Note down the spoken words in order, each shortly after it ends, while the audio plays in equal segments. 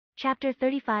Chapter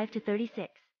 35 to 36.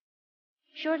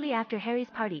 Shortly after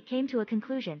Harry's party came to a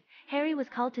conclusion, Harry was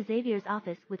called to Xavier's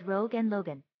office with Rogue and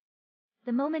Logan.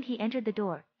 The moment he entered the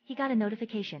door, he got a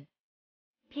notification.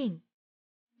 Ping.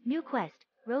 New quest,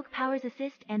 Rogue Powers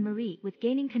Assist Anne-Marie with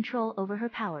gaining control over her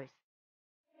powers.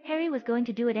 Harry was going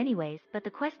to do it anyways, but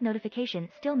the quest notification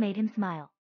still made him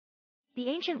smile. The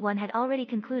Ancient One had already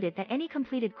concluded that any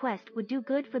completed quest would do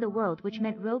good for the world, which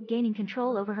meant Rogue gaining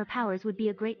control over her powers would be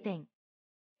a great thing.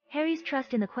 Harry's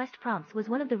trust in the quest prompts was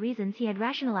one of the reasons he had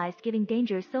rationalized giving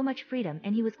Danger so much freedom,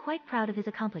 and he was quite proud of his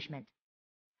accomplishment.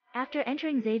 After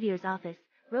entering Xavier's office,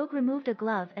 Rogue removed a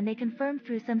glove and they confirmed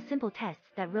through some simple tests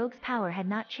that Rogue's power had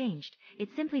not changed, it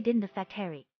simply didn't affect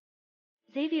Harry.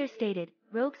 Xavier stated,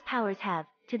 Rogue's powers have,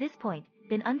 to this point,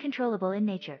 been uncontrollable in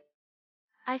nature.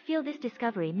 I feel this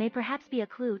discovery may perhaps be a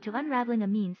clue to unraveling a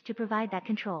means to provide that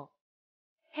control.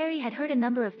 Harry had heard a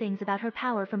number of things about her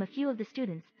power from a few of the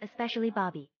students, especially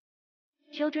Bobby.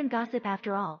 Children gossip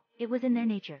after all, it was in their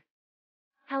nature.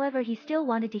 However, he still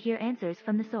wanted to hear answers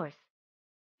from the source.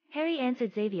 Harry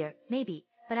answered Xavier, maybe,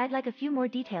 but I'd like a few more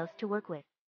details to work with.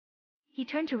 He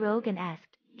turned to Rogue and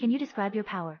asked, can you describe your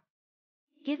power?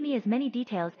 Give me as many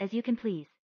details as you can, please.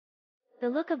 The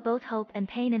look of both hope and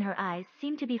pain in her eyes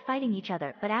seemed to be fighting each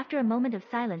other, but after a moment of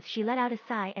silence she let out a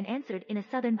sigh and answered in a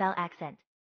Southern Belle accent.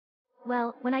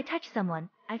 Well, when I touch someone,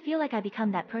 I feel like I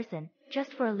become that person,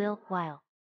 just for a little while.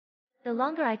 The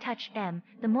longer I touch them,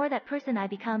 the more that person I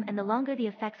become, and the longer the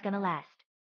effect's gonna last.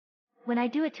 When I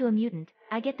do it to a mutant,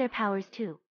 I get their powers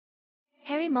too.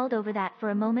 Harry mulled over that for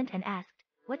a moment and asked,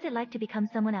 what's it like to become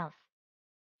someone else?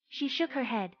 She shook her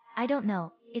head, I don't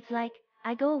know, it's like,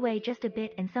 I go away just a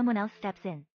bit and someone else steps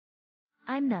in.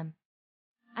 I'm them.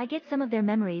 I get some of their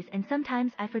memories and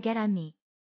sometimes I forget I'm me.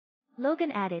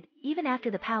 Logan added, even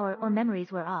after the power or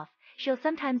memories wear off, she'll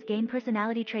sometimes gain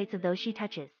personality traits of those she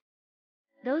touches.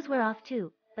 Those wear off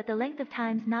too, but the length of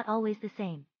time's not always the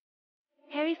same.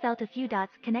 Harry felt a few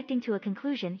dots connecting to a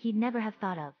conclusion he'd never have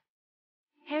thought of.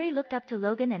 Harry looked up to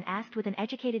Logan and asked with an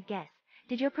educated guess,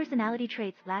 did your personality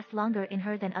traits last longer in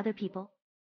her than other people?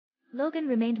 Logan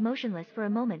remained motionless for a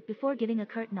moment before giving a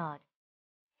curt nod.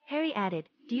 Harry added,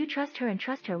 do you trust her and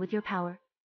trust her with your power?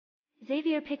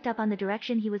 Xavier picked up on the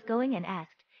direction he was going and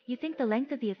asked, you think the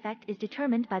length of the effect is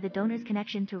determined by the donor's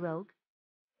connection to Rogue?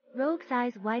 Rogue's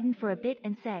eyes widened for a bit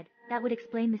and said, that would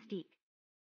explain Mystique.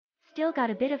 Still got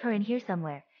a bit of her in here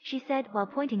somewhere, she said while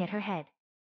pointing at her head.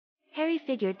 Harry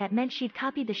figured that meant she'd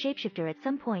copied the shapeshifter at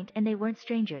some point and they weren't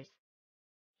strangers.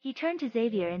 He turned to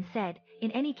Xavier and said,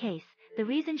 in any case, the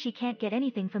reason she can't get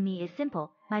anything from me is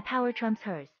simple, my power trumps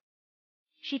hers.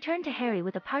 She turned to Harry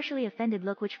with a partially offended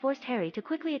look which forced Harry to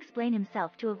quickly explain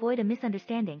himself to avoid a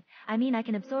misunderstanding, I mean I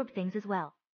can absorb things as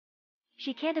well.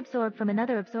 She can't absorb from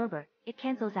another absorber, it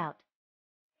cancels out.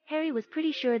 Harry was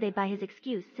pretty sure they'd buy his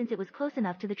excuse since it was close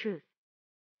enough to the truth.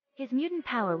 His mutant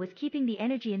power was keeping the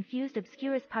energy-infused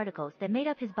Obscurus particles that made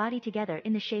up his body together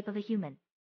in the shape of a human.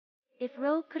 If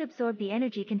Rogue could absorb the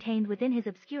energy contained within his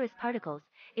Obscurus particles,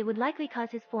 it would likely cause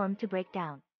his form to break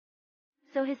down.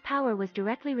 So his power was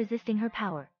directly resisting her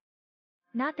power.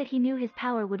 Not that he knew his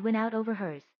power would win out over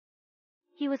hers.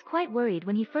 He was quite worried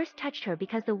when he first touched her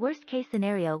because the worst-case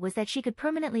scenario was that she could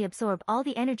permanently absorb all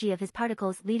the energy of his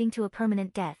particles, leading to a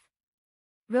permanent death.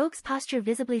 Rogue's posture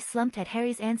visibly slumped at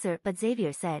Harry's answer, but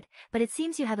Xavier said, but it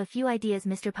seems you have a few ideas,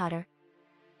 Mr. Potter.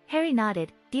 Harry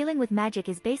nodded, dealing with magic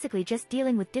is basically just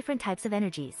dealing with different types of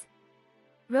energies.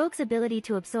 Rogue's ability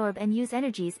to absorb and use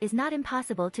energies is not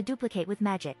impossible to duplicate with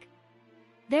magic.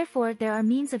 Therefore, there are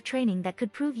means of training that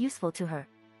could prove useful to her.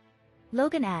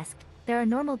 Logan asked, there are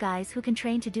normal guys who can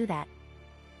train to do that.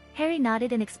 Harry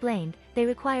nodded and explained, they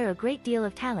require a great deal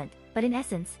of talent, but in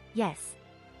essence, yes.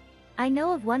 I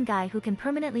know of one guy who can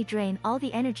permanently drain all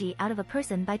the energy out of a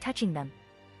person by touching them.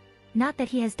 Not that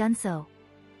he has done so.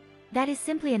 That is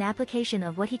simply an application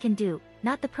of what he can do,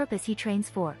 not the purpose he trains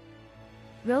for.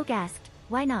 Rogue asked,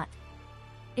 why not?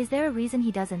 Is there a reason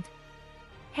he doesn't?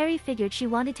 Harry figured she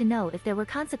wanted to know if there were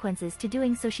consequences to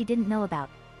doing so she didn't know about.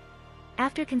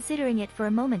 After considering it for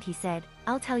a moment he said,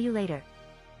 I'll tell you later.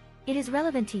 It is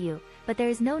relevant to you, but there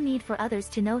is no need for others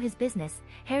to know his business,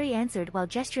 Harry answered while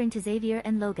gesturing to Xavier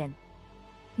and Logan.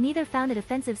 Neither found it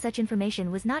offensive such information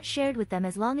was not shared with them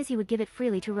as long as he would give it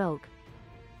freely to Rogue.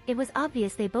 It was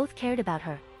obvious they both cared about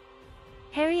her.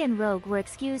 Harry and Rogue were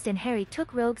excused and Harry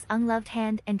took Rogue's ungloved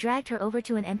hand and dragged her over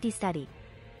to an empty study.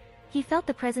 He felt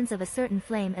the presence of a certain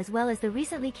flame as well as the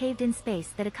recently caved-in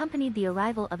space that accompanied the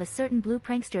arrival of a certain blue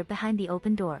prankster behind the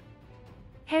open door.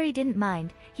 Harry didn't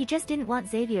mind, he just didn't want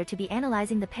Xavier to be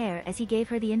analyzing the pair as he gave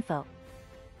her the info.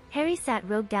 Harry sat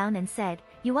Rogue down and said,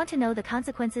 you want to know the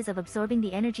consequences of absorbing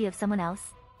the energy of someone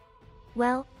else?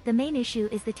 Well, the main issue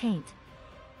is the taint.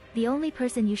 The only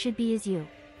person you should be is you.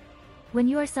 When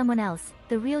you are someone else,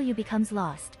 the real you becomes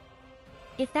lost.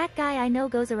 If that guy I know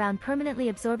goes around permanently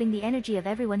absorbing the energy of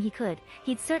everyone he could,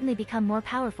 he'd certainly become more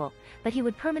powerful, but he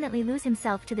would permanently lose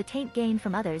himself to the taint gained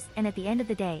from others, and at the end of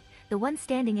the day, the one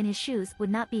standing in his shoes would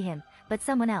not be him, but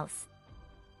someone else.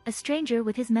 A stranger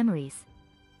with his memories.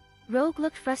 Rogue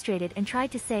looked frustrated and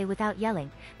tried to say without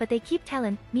yelling, but they keep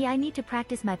telling me I need to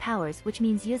practice my powers, which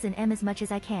means using M as much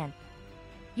as I can.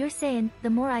 You're saying, the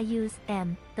more I use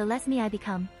M, the less me I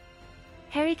become?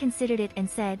 Harry considered it and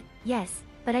said, yes,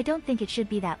 but I don't think it should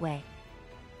be that way.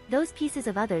 Those pieces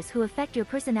of others who affect your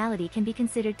personality can be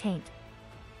considered taint.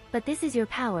 But this is your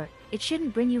power, it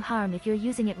shouldn't bring you harm if you're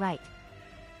using it right.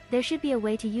 There should be a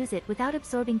way to use it without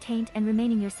absorbing taint and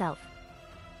remaining yourself.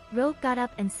 Rogue got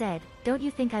up and said, don't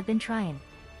you think I've been trying?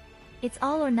 It's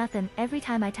all or nothing every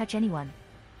time I touch anyone.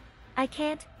 I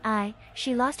can't,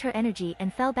 she lost her energy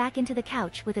and fell back into the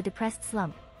couch with a depressed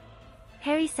slump.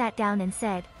 Harry sat down and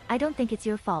said, I don't think it's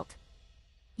your fault.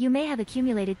 You may have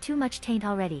accumulated too much taint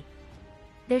already.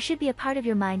 There should be a part of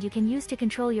your mind you can use to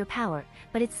control your power,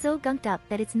 but it's so gunked up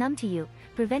that it's numb to you,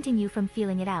 preventing you from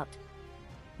feeling it out.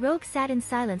 Rogue sat in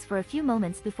silence for a few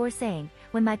moments before saying,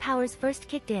 when my powers first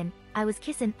kicked in, I was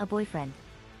kissing a boyfriend.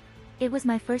 It was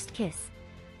my first kiss.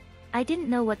 I didn't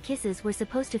know what kisses were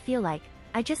supposed to feel like,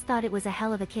 I just thought it was a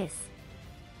hell of a kiss.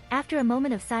 After a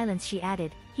moment of silence she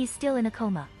added, he's still in a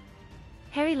coma.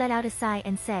 Harry let out a sigh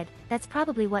and said, that's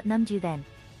probably what numbed you then.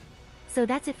 So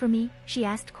that's it for me? She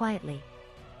asked quietly.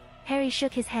 Harry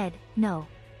shook his head, no.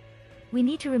 We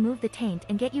need to remove the taint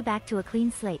and get you back to a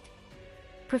clean slate.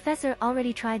 Professor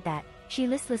already tried that, she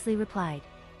listlessly replied.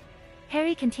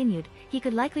 Harry continued, he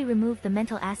could likely remove the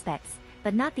mental aspects,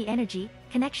 but not the energy,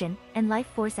 connection, and life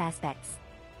force aspects.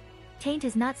 Taint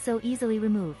is not so easily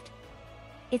removed.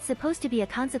 It's supposed to be a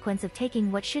consequence of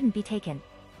taking what shouldn't be taken.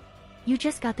 You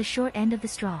just got the short end of the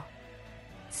straw.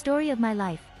 Story of my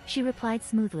life, she replied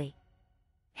smoothly.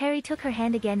 Harry took her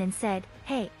hand again and said,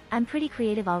 hey, I'm pretty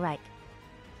creative alright.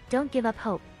 Don't give up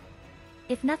hope.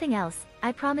 If nothing else,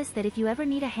 I promise that if you ever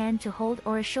need a hand to hold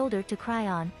or a shoulder to cry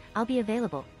on, I'll be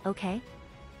available, okay?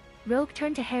 Rogue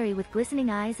turned to Harry with glistening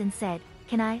eyes and said,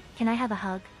 Can I have a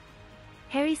hug?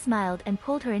 Harry smiled and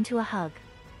pulled her into a hug.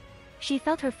 She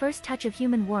felt her first touch of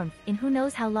human warmth in who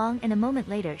knows how long, and a moment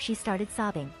later she started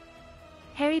sobbing.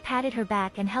 Harry patted her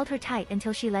back and held her tight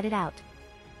until she let it out.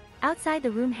 Outside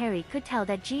the room Harry could tell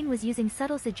that Jean was using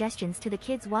subtle suggestions to the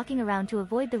kids walking around to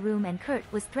avoid the room, and Kurt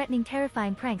was threatening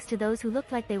terrifying pranks to those who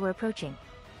looked like they were approaching.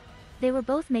 They were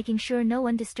both making sure no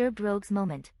one disturbed Rogue's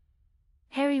moment.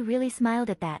 Harry really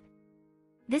smiled at that.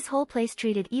 This whole place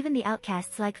treated even the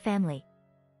outcasts like family.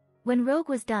 When Rogue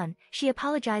was done, she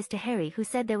apologized to Harry, who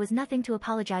said there was nothing to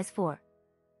apologize for.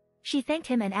 She thanked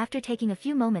him, and after taking a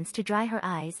few moments to dry her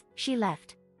eyes, she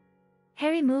left.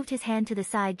 Harry moved his hand to the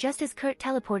side just as Kurt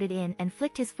teleported in and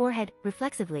flicked his forehead,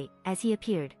 reflexively, as he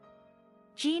appeared.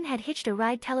 Jean had hitched a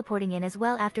ride teleporting in as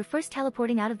well after first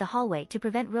teleporting out of the hallway to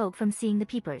prevent Rogue from seeing the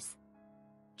peepers.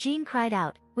 Jean cried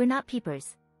out, we're not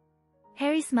peepers.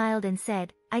 Harry smiled and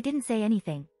said, I didn't say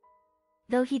anything.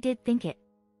 Though he did think it.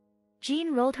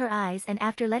 Jean rolled her eyes and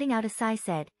after letting out a sigh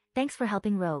said, thanks for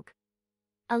helping Rogue.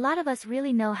 A lot of us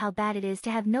really know how bad it is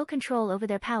to have no control over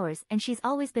their powers, and she's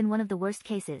always been one of the worst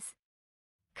cases.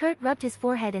 Kurt rubbed his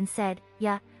forehead and said,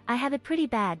 yeah, I have it pretty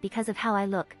bad because of how I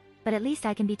look, but at least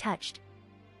I can be touched.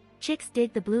 Chicks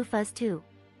dig the blue fuzz too.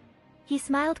 He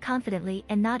smiled confidently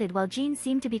and nodded while Jean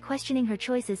seemed to be questioning her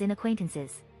choices in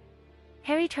acquaintances.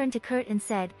 Harry turned to Kurt and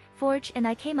said, Forge and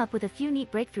I came up with a few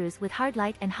neat breakthroughs with hard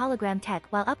light and hologram tech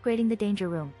while upgrading the danger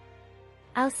room.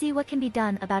 I'll see what can be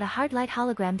done about a hard light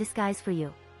hologram disguise for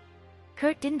you.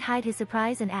 Kurt didn't hide his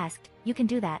surprise and asked, you can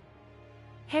do that?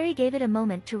 Harry gave it a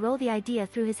moment to roll the idea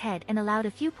through his head and allowed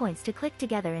a few points to click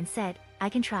together and said, I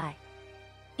can try.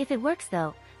 If it works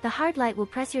though, the hard light will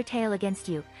press your tail against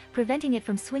you, preventing it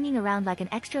from swinging around like an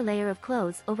extra layer of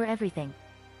clothes over everything.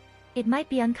 It might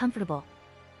be uncomfortable.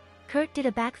 Kurt did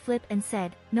a backflip and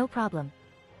said, no problem.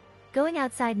 Going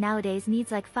outside nowadays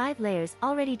needs like 5 layers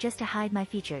already just to hide my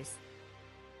features.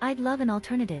 I'd love an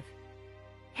alternative.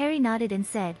 Harry nodded and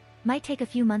said, might take a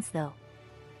few months though.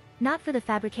 Not for the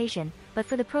fabrication, but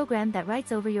for the program that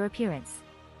writes over your appearance.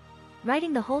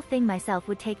 Writing the whole thing myself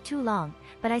would take too long,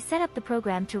 but I set up the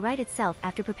program to write itself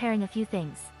after preparing a few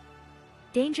things.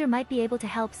 Danger might be able to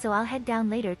help, so I'll head down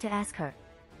later to ask her.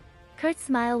 Kurt's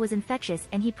smile was infectious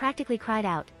and he practically cried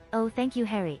out, oh thank you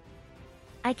Harry.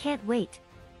 I can't wait.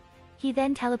 He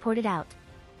then teleported out.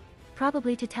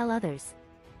 Probably to tell others.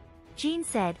 Jean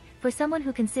said, for someone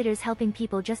who considers helping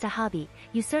people just a hobby,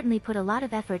 you certainly put a lot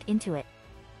of effort into it.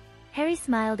 Harry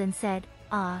smiled and said,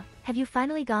 "Ah, have you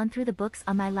finally gone through the books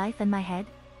on my life and my head?"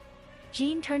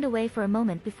 Jean turned away for a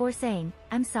moment before saying,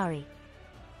 "I'm sorry."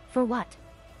 "For what?"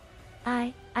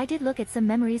 I did look at some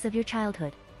memories of your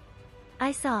childhood.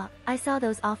 I saw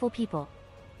those awful people."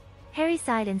 Harry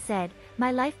sighed and said,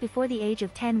 "My life before the age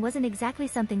of 10 wasn't exactly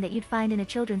something that you'd find in a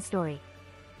children's story."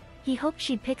 He hoped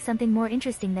she'd pick something more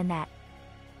interesting than that.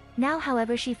 Now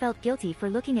however she felt guilty for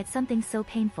looking at something so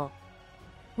painful.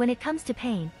 When it comes to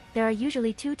pain, there are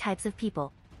usually two types of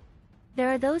people. There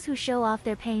are those who show off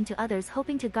their pain to others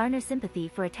hoping to garner sympathy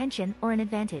for attention or an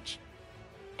advantage.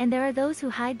 And there are those who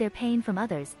hide their pain from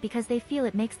others because they feel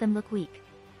it makes them look weak.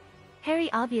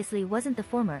 Harry obviously wasn't the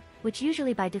former, which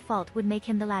usually by default would make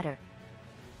him the latter.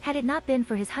 Had it not been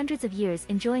for his hundreds of years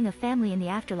enjoying a family in the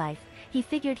afterlife, he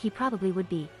figured he probably would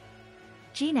be.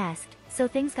 Jean asked, "So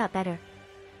things got better?"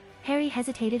 Harry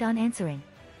hesitated on answering.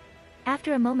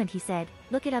 After a moment he said,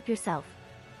 "Look it up yourself.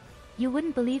 You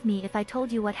wouldn't believe me if I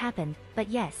told you what happened, but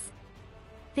yes.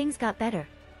 Things got better."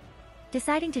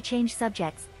 Deciding to change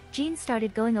subjects, Jean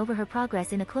started going over her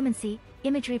progress in occlumency,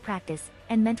 imagery practice,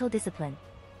 and mental discipline.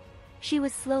 She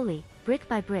was slowly, brick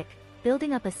by brick,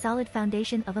 building up a solid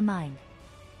foundation of a mind.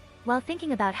 While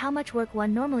thinking about how much work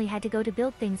one normally had to go to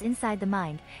build things inside the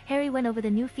mind, Harry went over the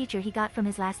new feature he got from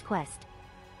his last quest.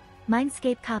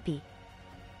 Mindscape Copy.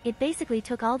 It basically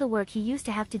took all the work he used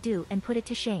to have to do and put it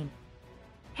to shame.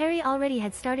 Harry already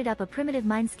had started up a primitive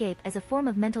mindscape as a form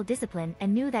of mental discipline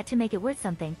and knew that to make it worth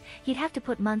something, he'd have to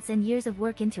put months and years of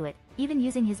work into it, even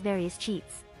using his various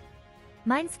cheats.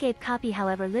 Mindscape Copy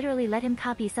however literally let him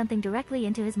copy something directly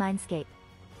into his mindscape.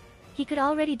 He could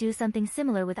already do something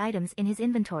similar with items in his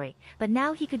inventory, but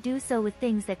now he could do so with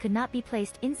things that could not be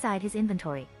placed inside his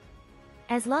inventory.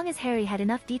 As long as Harry had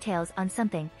enough details on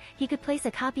something, he could place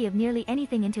a copy of nearly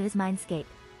anything into his mindscape.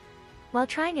 While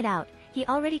trying it out, he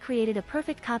already created a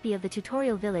perfect copy of the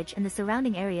tutorial village and the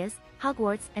surrounding areas,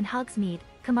 Hogwarts and Hogsmeade,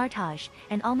 Camartage,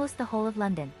 and almost the whole of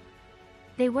London.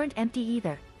 They weren't empty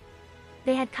either.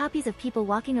 They had copies of people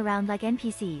walking around like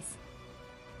NPCs.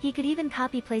 He could even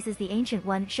copy places the Ancient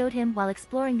One showed him while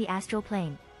exploring the astral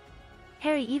plane.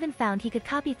 Harry even found he could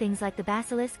copy things like the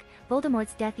Basilisk,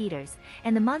 Voldemort's Death Eaters,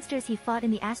 and the monsters he fought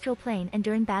in the astral plane and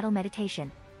during battle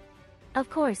meditation. Of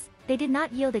course, they did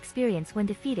not yield experience when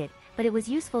defeated, but it was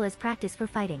useful as practice for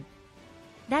fighting.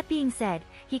 That being said,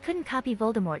 he couldn't copy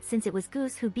Voldemort since it was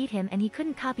Goose who beat him, and he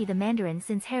couldn't copy the Mandarin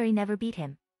since Harry never beat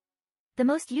him. The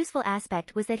most useful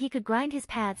aspect was that he could grind his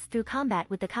paths through combat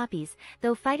with the copies,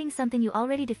 though fighting something you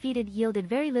already defeated yielded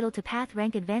very little to path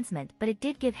rank advancement, but it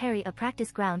did give Harry a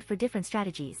practice ground for different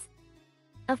strategies.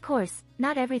 Of course,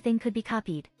 not everything could be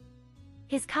copied.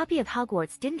 His copy of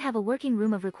Hogwarts didn't have a working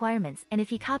room of requirements, and if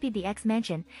he copied the X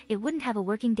Mansion, it wouldn't have a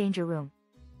working danger room.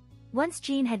 Once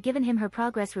Jean had given him her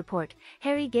progress report,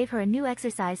 Harry gave her a new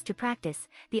exercise to practice,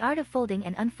 the art of folding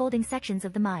and unfolding sections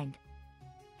of the mind.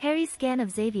 Harry's scan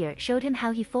of Xavier showed him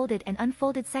how he folded and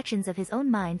unfolded sections of his own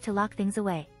mind to lock things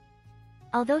away.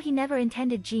 Although he never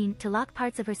intended Jean to lock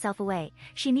parts of herself away,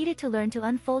 she needed to learn to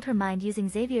unfold her mind using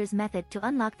Xavier's method to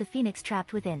unlock the phoenix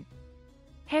trapped within.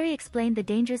 Harry explained the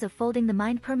dangers of folding the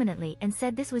mind permanently and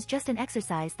said this was just an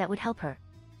exercise that would help her.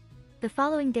 The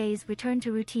following days returned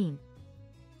to routine.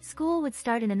 School would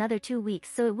start in another 2 weeks,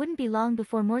 so it wouldn't be long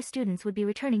before more students would be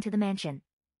returning to the mansion.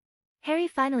 Harry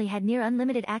finally had near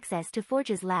unlimited access to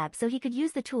Forge's lab, so he could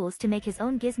use the tools to make his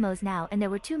own gizmos now, and there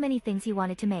were too many things he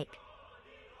wanted to make.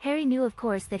 Harry knew of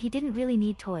course that he didn't really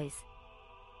need toys.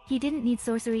 He didn't need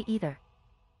sorcery either.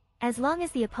 As long as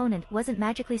the opponent wasn't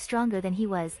magically stronger than he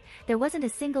was, there wasn't a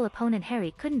single opponent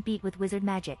Harry couldn't beat with wizard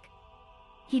magic.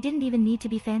 He didn't even need to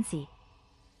be fancy.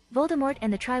 Voldemort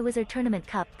and the Triwizard Tournament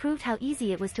Cup proved how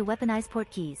easy it was to weaponize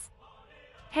portkeys.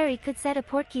 Harry could set a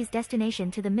portkey's destination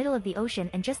to the middle of the ocean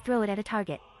and just throw it at a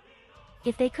target.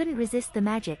 If they couldn't resist the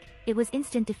magic, it was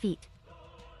instant defeat.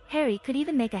 Harry could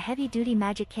even make a heavy-duty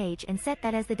magic cage and set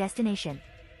that as the destination.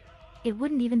 It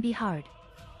wouldn't even be hard.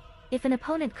 If an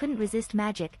opponent couldn't resist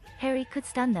magic, Harry could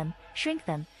stun them, shrink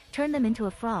them, turn them into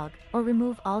a frog, or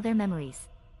remove all their memories.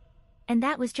 And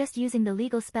that was just using the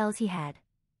legal spells he had.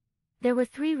 There were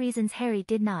 3 reasons Harry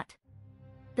did not.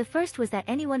 The first was that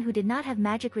anyone who did not have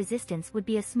magic resistance would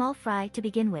be a small fry to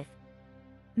begin with.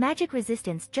 Magic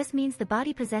resistance just means the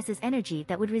body possesses energy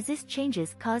that would resist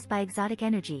changes caused by exotic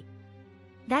energy.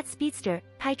 That speedster,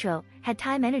 Pietro, had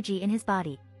time energy in his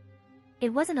body.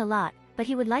 It wasn't a lot, but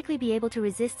he would likely be able to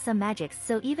resist some magics,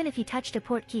 so even if he touched a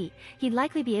portkey, he'd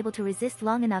likely be able to resist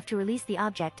long enough to release the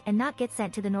object and not get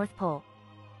sent to the North Pole.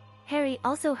 Harry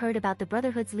also heard about the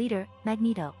Brotherhood's leader,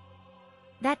 Magneto.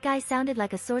 That guy sounded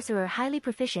like a sorcerer highly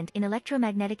proficient in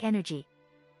electromagnetic energy.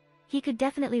 He could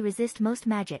definitely resist most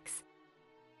magics.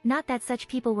 Not that such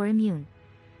people were immune.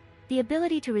 The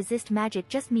ability to resist magic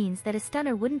just means that a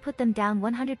stunner wouldn't put them down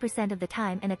 100% of the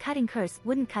time and a cutting curse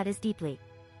wouldn't cut as deeply.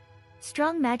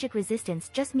 Strong magic resistance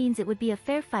just means it would be a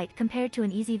fair fight compared to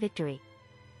an easy victory.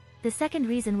 The second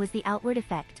reason was the outward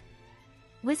effect.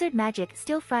 Wizard magic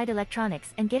still fried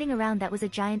electronics, and getting around that was a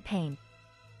giant pain.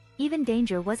 Even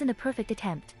danger wasn't a perfect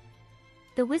attempt.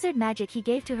 The wizard magic he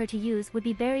gave to her to use would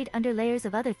be buried under layers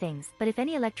of other things, but if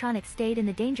any electronics stayed in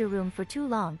the danger room for too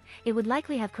long, it would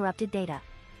likely have corrupted data.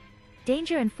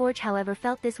 Danger and Forge, however,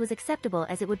 felt this was acceptable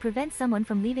as it would prevent someone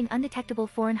from leaving undetectable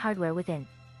foreign hardware within.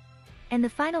 And the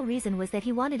final reason was that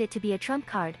he wanted it to be a trump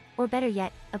card, or better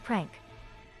yet, a prank.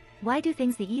 Why do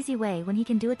things the easy way when he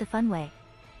can do it the fun way?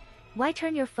 Why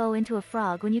turn your foe into a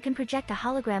frog when you can project a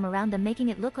hologram around them, making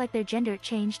it look like their gender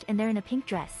changed and they're in a pink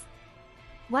dress?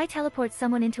 Why teleport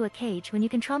someone into a cage when you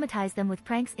can traumatize them with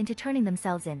pranks into turning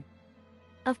themselves in?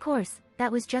 Of course,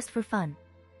 that was just for fun.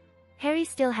 Harry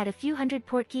still had a few hundred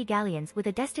portkey galleons with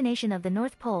a destination of the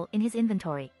North Pole in his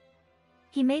inventory.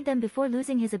 He made them before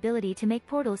losing his ability to make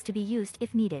portals to be used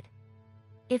if needed.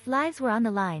 If lives were on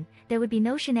the line, there would be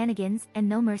no shenanigans and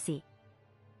no mercy.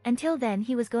 Until then,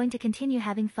 he was going to continue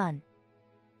having fun.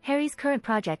 Harry's current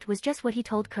project was just what he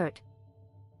told Kurt.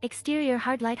 Exterior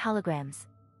hardlight holograms.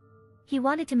 He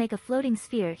wanted to make a floating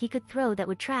sphere he could throw that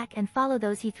would track and follow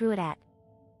those he threw it at.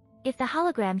 If the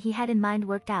hologram he had in mind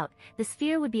worked out, the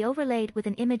sphere would be overlaid with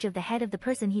an image of the head of the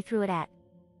person he threw it at.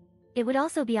 It would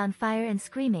also be on fire and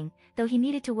screaming, though he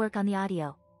needed to work on the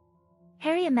audio.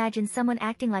 Harry imagined someone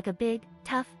acting like a big,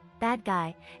 tough, bad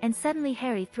guy, and suddenly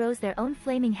Harry throws their own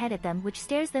flaming head at them, which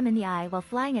stares them in the eye while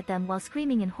flying at them while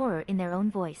screaming in horror in their own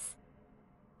voice.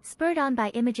 Spurred on by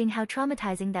imaging how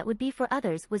traumatizing that would be for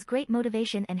others was great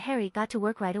motivation, and Harry got to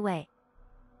work right away.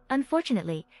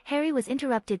 Unfortunately, Harry was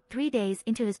interrupted 3 days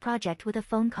into his project with a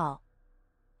phone call.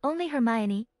 Only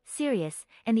Hermione, Sirius,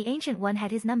 and the Ancient One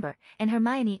had his number, and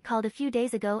Hermione called a few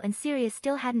days ago and Sirius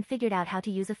still hadn't figured out how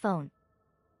to use a phone.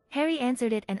 Harry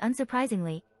answered it, and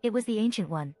unsurprisingly, it was the Ancient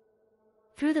One.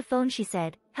 Through the phone she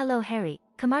said, "Hello Harry,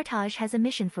 Camartage has a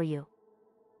mission for you."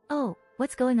 "Oh,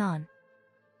 what's going on?"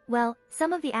 "Well,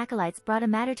 some of the acolytes brought a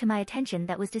matter to my attention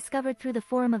that was discovered through the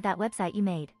forum of that website you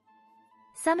made.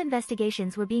 Some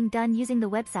investigations were being done using the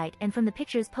website, and from the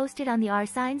pictures posted on the R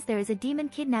signs there is a demon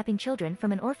kidnapping children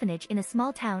from an orphanage in a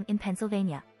small town in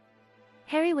Pennsylvania."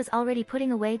 Harry was already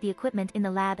putting away the equipment in the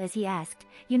lab as he asked,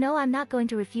 "You know I'm not going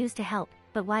to refuse to help,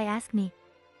 but why ask me?"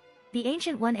 The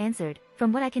Ancient One answered,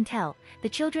 "From what I can tell, the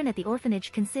children at the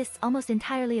orphanage consists almost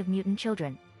entirely of mutant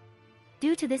children.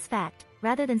 Due to this fact,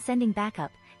 rather than sending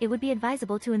backup, it would be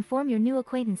advisable to inform your new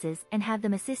acquaintances and have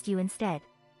them assist you instead."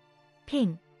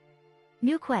 Ping.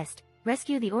 New quest,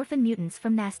 rescue the orphan mutants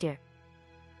from Nastir.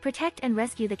 Protect and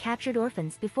rescue the captured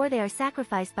orphans before they are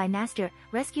sacrificed by Nastir.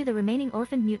 Rescue the remaining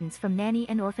orphaned mutants from Nanny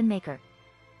and Orphan Maker.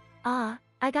 "Ah,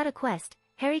 I got a quest,"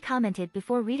 Harry commented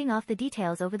before reading off the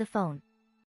details over the phone.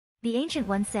 The Ancient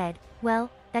One said,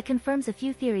 "Well, that confirms a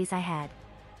few theories I had.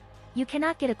 You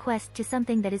cannot get a quest to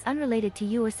something that is unrelated to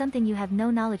you or something you have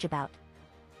no knowledge about."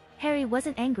 Harry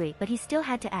wasn't angry, but he still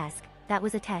had to ask, "That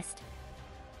was a test?"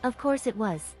 "Of course it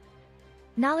was.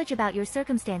 Knowledge about your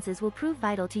circumstances will prove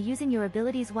vital to using your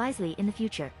abilities wisely in the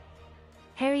future."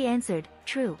 Harry answered,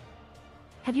 "True.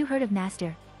 Have you heard of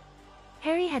Nastir?"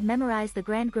 Harry had memorized the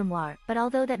Grand Grimoire, but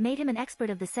although that made him an expert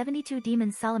of the 72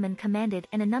 demons Solomon commanded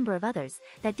and a number of others,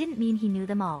 that didn't mean he knew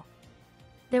them all.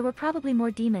 There were probably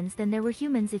more demons than there were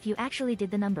humans if you actually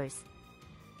did the numbers.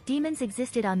 Demons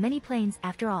existed on many planes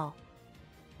after all.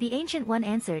 The Ancient One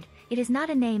answered, "It is not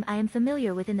a name I am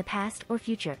familiar with in the past or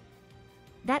future.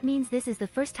 That means this is the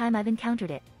first time I've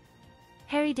encountered it."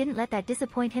 Harry didn't let that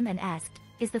disappoint him and asked,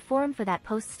 "Is the forum for that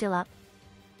post still up?"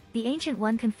 The Ancient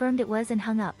One confirmed it was and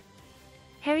hung up.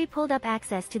 Harry pulled up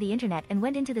access to the internet and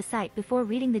went into the site before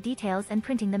reading the details and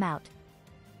printing them out.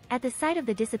 At the site of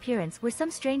the disappearance were some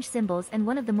strange symbols, and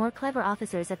one of the more clever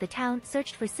officers at the town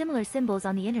searched for similar symbols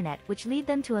on the internet, which lead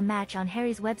them to a match on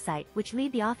Harry's website, which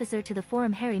lead the officer to the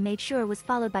forum Harry made sure was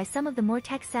followed by some of the more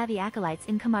tech-savvy acolytes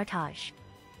in Camartage.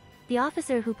 The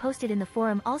officer who posted in the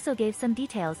forum also gave some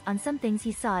details on some things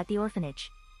he saw at the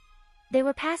orphanage. They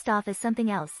were passed off as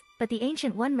something else, but the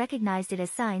Ancient One recognized it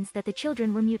as signs that the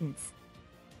children were mutants.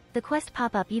 The quest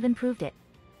pop-up even proved it.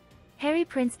 Harry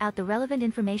prints out the relevant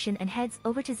information and heads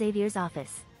over to Xavier's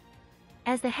office.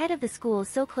 As the head of the school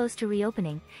so close to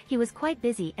reopening, he was quite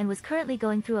busy and was currently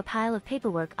going through a pile of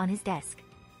paperwork on his desk.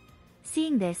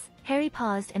 Seeing this, Harry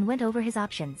paused and went over his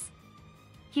options.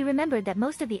 He remembered that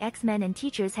most of the X-Men and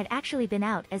teachers had actually been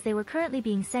out, as they were currently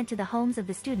being sent to the homes of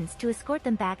the students to escort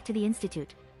them back to the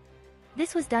institute.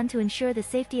 This was done to ensure the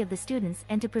safety of the students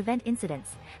and to prevent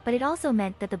incidents, but it also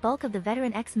meant that the bulk of the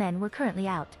veteran X-Men were currently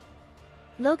out.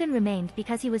 Logan remained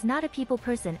because he was not a people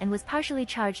person and was partially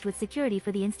charged with security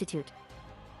for the Institute.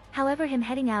 However, him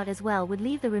heading out as well would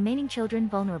leave the remaining children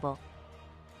vulnerable.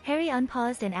 Harry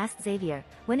unpaused and asked Xavier,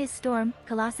 when is Storm,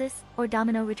 Colossus, or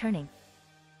Domino returning?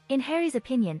 In Harry's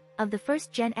opinion, of the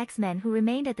first-gen X-Men who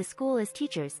remained at the school as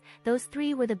teachers, those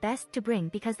three were the best to bring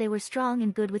because they were strong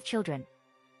and good with children.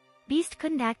 Beast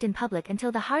couldn't act in public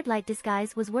until the hard light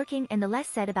disguise was working, and the less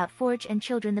said about Forge and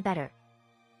children the better.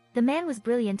 The man was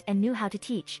brilliant and knew how to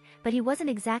teach, but he wasn't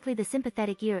exactly the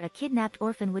sympathetic ear a kidnapped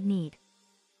orphan would need.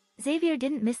 Xavier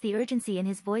didn't miss the urgency in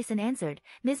his voice and answered,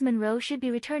 Ms. Monroe should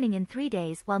be returning in 3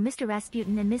 days while Mr.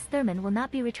 Rasputin and Miss Thurman will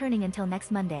not be returning until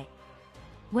next Monday.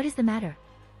 What is the matter?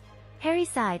 Harry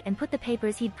sighed and put the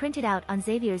papers he'd printed out on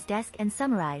Xavier's desk and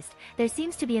summarized, there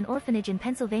seems to be an orphanage in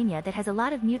Pennsylvania that has a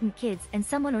lot of mutant kids, and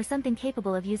someone or something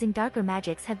capable of using darker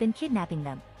magics have been kidnapping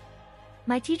them.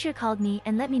 My teacher called me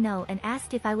and let me know and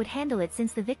asked if I would handle it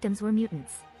since the victims were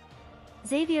mutants.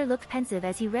 Xavier looked pensive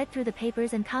as he read through the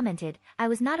papers and commented, I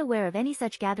was not aware of any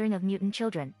such gathering of mutant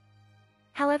children.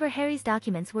 However, Harry's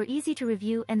documents were easy to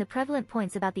review, and the prevalent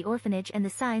points about the orphanage and the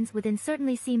signs within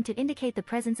certainly seemed to indicate the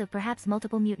presence of perhaps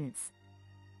multiple mutants.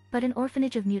 But an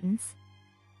orphanage of mutants?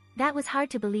 That was hard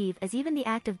to believe, as even the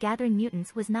act of gathering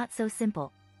mutants was not so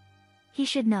simple. He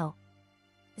should know.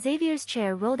 Xavier's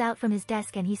chair rolled out from his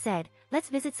desk and he said, let's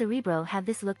visit Cerebro, have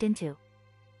this looked into.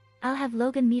 I'll have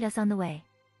Logan meet us on the way.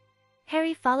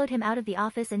 Harry followed him out of the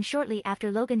office, and shortly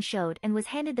after Logan showed and was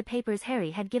handed the papers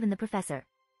Harry had given the professor.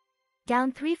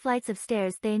 Down 3 flights of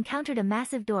stairs they encountered a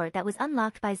massive door that was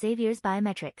unlocked by Xavier's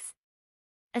biometrics.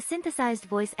 A synthesized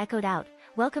voice echoed out,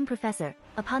 Welcome Professor,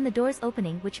 upon the door's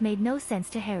opening, which made no sense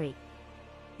to Harry.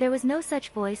 There was no such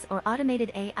voice or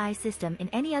automated AI system in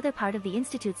any other part of the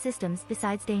Institute's systems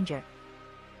besides Danger.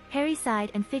 Harry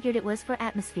sighed and figured it was for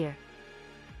atmosphere.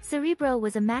 Cerebro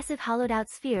was a massive hollowed-out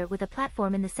sphere with a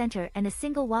platform in the center and a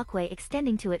single walkway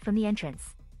extending to it from the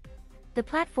entrance. The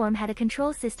platform had a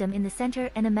control system in the center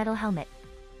and a metal helmet.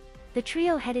 The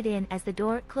trio headed in as the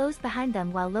door closed behind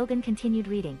them while Logan continued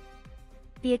reading.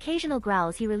 The occasional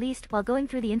growls he released while going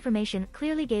through the information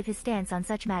clearly gave his stance on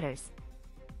such matters.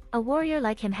 A warrior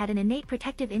like him had an innate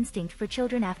protective instinct for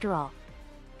children after all.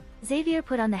 Xavier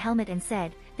put on the helmet and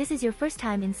said, This is your first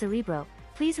time in Cerebro,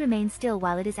 please remain still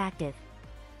while it is active.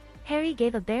 Harry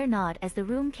gave a bare nod as the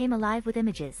room came alive with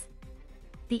images.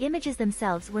 The images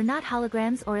themselves were not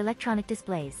holograms or electronic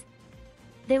displays.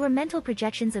 They were mental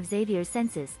projections of Xavier's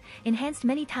senses, enhanced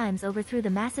many times over through the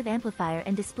massive amplifier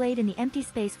and displayed in the empty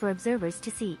space for observers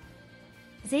to see.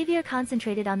 Xavier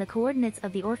concentrated on the coordinates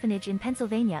of the orphanage in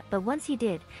Pennsylvania, but once he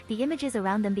did, the images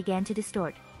around them began to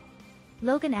distort.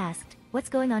 Logan asked, What's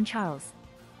going on, Charles?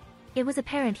 It was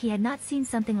apparent he had not seen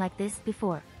something like this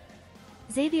before.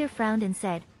 Xavier frowned and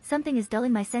said, Something is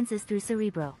dulling my senses through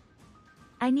Cerebro.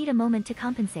 I need a moment to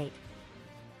compensate.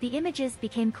 The images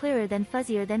became clearer, then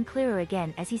fuzzier, then clearer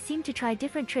again as he seemed to try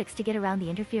different tricks to get around the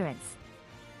interference.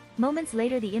 Moments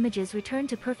later the images returned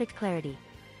to perfect clarity.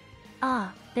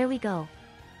 Ah, there we go.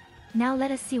 Now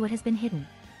let us see what has been hidden.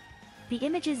 The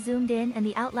images zoomed in and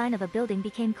the outline of a building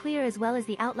became clear, as well as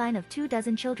the outline of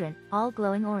 24 children, all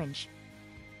glowing orange.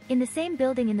 In the same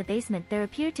building in the basement there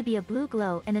appeared to be a blue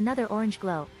glow and another orange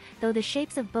glow, though the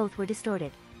shapes of both were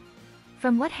distorted.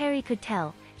 From what Harry could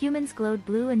tell, humans glowed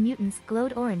blue and mutants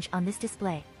glowed orange on this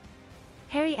display.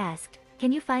 Harry asked,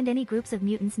 Can you find any groups of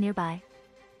mutants nearby?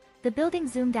 The building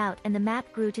zoomed out and the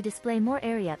map grew to display more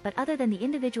area, but other than the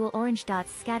individual orange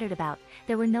dots scattered about,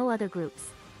 there were no other groups.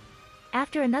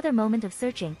 After another moment of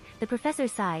searching, the professor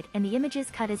sighed and the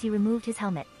images cut as he removed his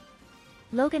helmet.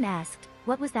 Logan asked,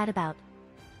 What was that about?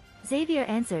 Xavier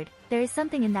answered, There is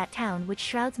something in that town which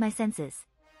shrouds my senses.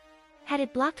 Had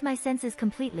it blocked my senses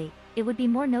completely, it would be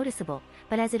more noticeable,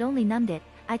 but as it only numbed it,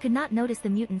 I could not notice the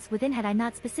mutants within had I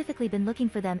not specifically been looking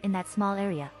for them in that small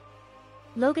area.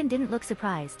 Logan didn't look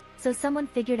surprised. So someone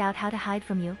figured out how to hide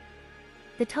from you?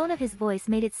 The tone of his voice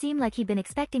made it seem like he'd been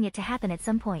expecting it to happen at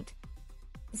some point.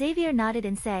 Xavier nodded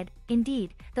and said,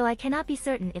 Indeed, though I cannot be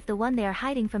certain if the one they are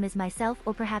hiding from is myself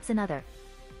or perhaps another.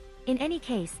 In any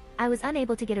case, I was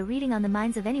unable to get a reading on the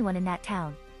minds of anyone in that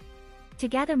town. To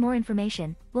gather more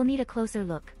information, we'll need a closer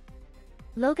look.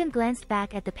 Logan glanced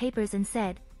back at the papers and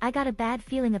said, I got a bad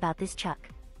feeling about this, Chuck.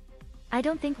 I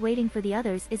don't think waiting for the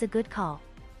others is a good call.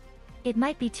 It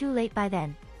might be too late by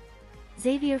then.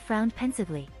 Xavier frowned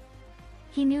pensively.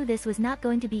 He knew this was not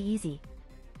going to be easy.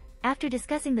 After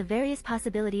discussing the various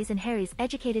possibilities and Harry's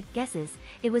educated guesses,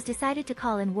 it was decided to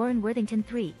call in Warren Worthington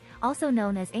III, also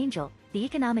known as Angel, the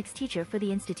economics teacher for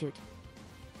the Institute.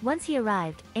 Once he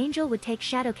arrived, Angel would take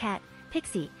Shadowcat,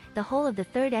 Pixie, the whole of the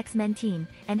 3rd X-Men team,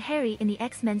 and Harry in the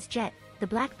X-Men's jet, the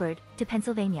Blackbird, to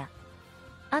Pennsylvania.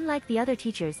 Unlike the other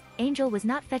teachers, Angel was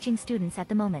not fetching students at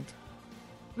the moment.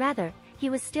 Rather, he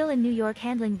was still in New York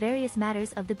handling various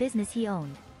matters of the business he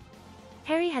owned.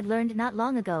 Harry had learned not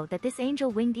long ago that this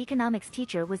angel-winged economics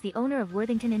teacher was the owner of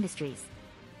Worthington Industries.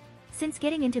 Since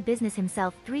getting into business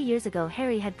himself 3 years ago,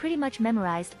 Harry had pretty much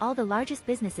memorized all the largest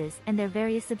businesses and their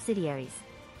various subsidiaries.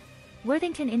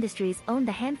 Worthington Industries owned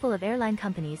the handful of airline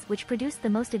companies which produced the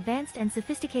most advanced and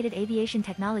sophisticated aviation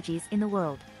technologies in the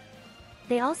world.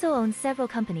 They also owned several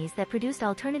companies that produced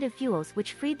alternative fuels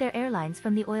which freed their airlines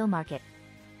from the oil market.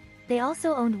 They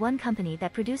also owned one company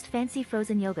that produced fancy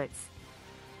frozen yogurts.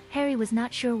 Harry was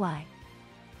not sure why.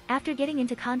 After getting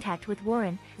into contact with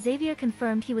Warren, Xavier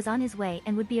confirmed he was on his way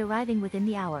and would be arriving within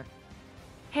the hour.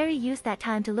 Harry used that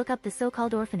time to look up the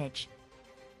so-called orphanage.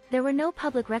 There were no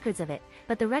public records of it,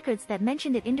 but the records that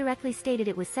mentioned it indirectly stated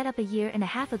it was set up a year and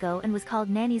a half ago and was called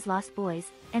Nanny's Lost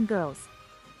Boys and Girls.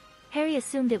 Harry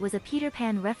assumed it was a Peter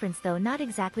Pan reference, though not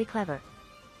exactly clever.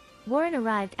 Warren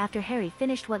arrived after Harry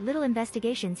finished what little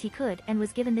investigations he could and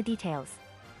was given the details.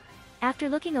 After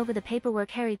looking over the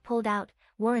paperwork Harry pulled out,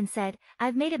 Warren said,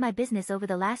 "I've made it my business over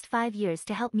the last 5 years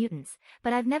to help mutants,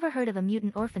 but I've never heard of a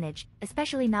mutant orphanage,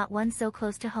 especially not one so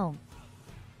close to home.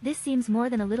 This seems more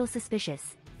than a little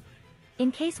suspicious.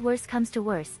 In case worse comes to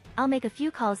worse, I'll make a few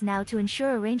calls now to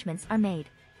ensure arrangements are made."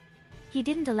 He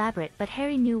didn't elaborate, but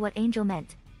Harry knew what Angel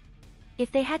meant.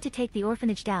 If they had to take the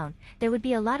orphanage down, there would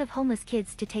be a lot of homeless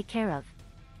kids to take care of.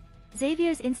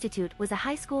 Xavier's Institute was a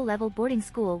high school level boarding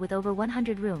school with over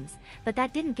 100 rooms, but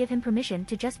that didn't give him permission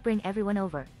to just bring everyone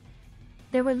over.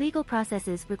 There were legal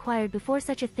processes required before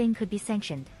such a thing could be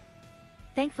sanctioned.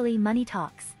 Thankfully, money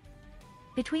talks.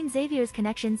 Between Xavier's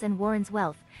connections and Warren's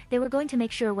wealth, they were going to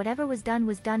make sure whatever was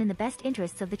done in the best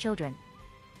interests of the children.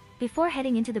 Before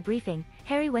heading into the briefing,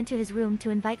 Harry went to his room to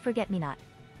invite Forget-Me-Not.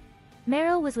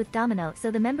 Marrow was with Domino,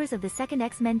 so the members of the 2nd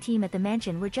X-Men team at the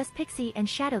mansion were just Pixie and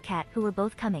Shadowcat, who were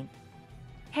both coming.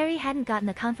 Harry hadn't gotten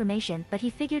a confirmation, but he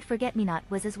figured Forget-Me-Not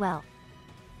was as well.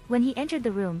 When he entered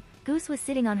the room, Goose was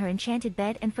sitting on her enchanted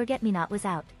bed and Forget-Me-Not was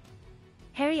out.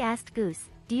 Harry asked Goose,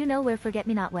 "Do you know where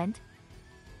Forget-Me-Not went?"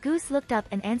 Goose looked up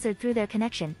and answered through their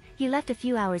connection, "He left a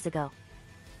few hours ago."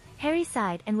 Harry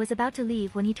sighed and was about to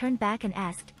leave when he turned back and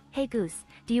asked, "Hey Goose,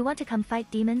 do you want to come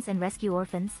fight demons and rescue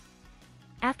orphans?"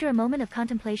 After a moment of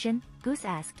contemplation, Goose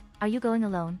asked, "Are you going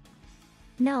alone?"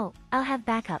 "No, I'll have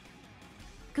backup."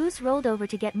 Goose rolled over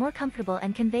to get more comfortable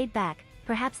and conveyed back,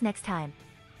 "Perhaps next time."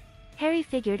 Harry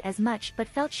figured as much, but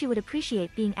felt she would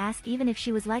appreciate being asked even if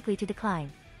she was likely to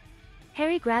decline.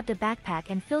 Harry grabbed a backpack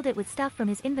and filled it with stuff from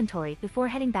his inventory before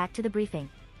heading back to the briefing.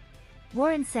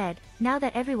 Warren said, "Now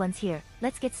that everyone's here,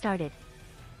 let's get started."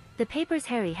 The papers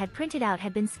Harry had printed out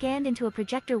had been scanned into a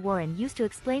projector Warren used to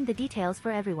explain the details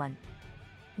for everyone.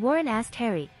 Warren asked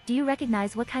Harry, "Do you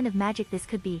recognize what kind of magic this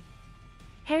could be?"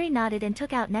 Harry nodded and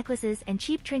took out necklaces and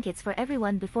cheap trinkets for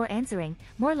everyone before answering,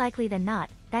 "More likely than not,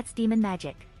 that's demon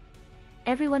magic.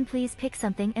 Everyone please pick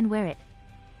something and wear it.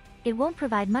 It won't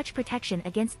provide much protection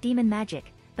against demon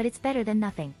magic, but it's better than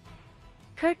nothing."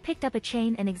 Kurt picked up a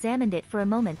chain and examined it for a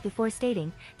moment before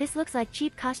stating, "This looks like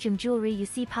cheap costume jewelry you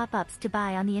see pop-ups to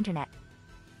buy on the internet."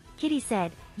 Kitty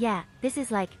said, "Yeah, this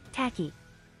is like, tacky."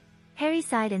 Harry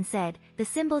sighed and said, "The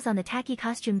symbols on the tacky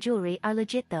costume jewelry are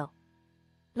legit though.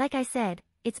 Like I said,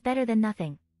 it's better than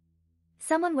nothing."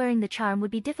 Someone wearing the charm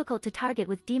would be difficult to target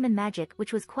with demon magic,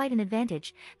 which was quite an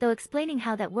advantage, though explaining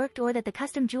how that worked or that the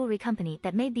custom jewelry company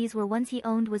that made these were ones he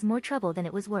owned was more trouble than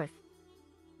it was worth.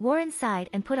 Warren sighed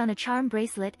and put on a charm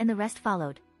bracelet and the rest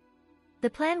followed. The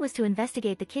plan was to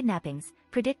investigate the kidnappings,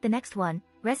 predict the next one,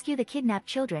 rescue the kidnapped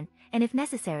children, and if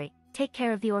necessary, take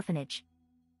care of the orphanage.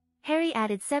 Harry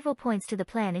added several points to the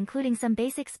plan, including some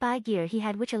basic spy gear he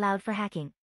had which allowed for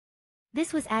hacking.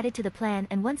 This was added to the plan,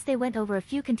 and once they went over a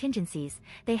few contingencies,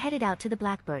 they headed out to the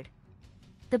Blackbird.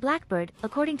 The Blackbird,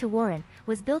 according to Warren,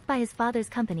 was built by his father's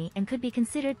company and could be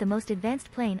considered the most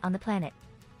advanced plane on the planet.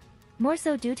 More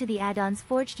so due to the add-ons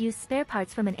Forged used spare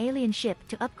parts from an alien ship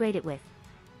to upgrade it with.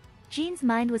 Jean's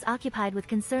mind was occupied with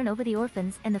concern over the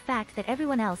orphans, and the fact that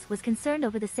everyone else was concerned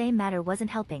over the same matter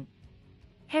wasn't helping.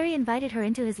 Harry invited her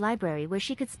into his library where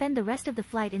she could spend the rest of the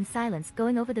flight in silence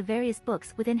going over the various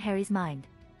books within Harry's mind.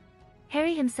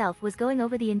 Harry himself was going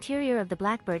over the interior of the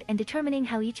Blackbird and determining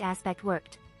how each aspect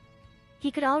worked.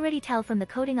 He could already tell from the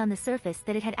coating on the surface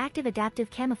that it had active adaptive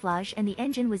camouflage, and the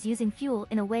engine was using fuel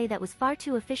in a way that was far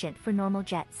too efficient for normal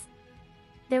jets.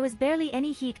 There was barely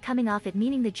any heat coming off it,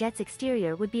 meaning the jet's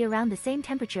exterior would be around the same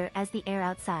temperature as the air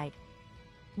outside.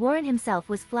 Warren himself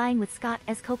was flying with Scott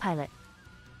as co-pilot.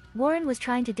 Warren was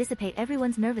trying to dissipate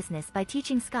everyone's nervousness by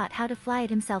teaching Scott how to fly it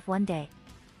himself one day.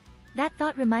 That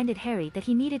thought reminded Harry that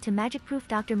he needed to magic-proof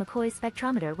Dr. McCoy's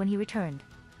spectrometer when he returned.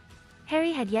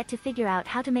 Harry had yet to figure out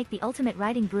how to make the ultimate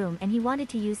riding broom, and he wanted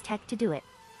to use tech to do it.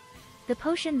 The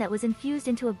potion that was infused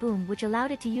into a boom which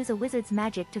allowed it to use a wizard's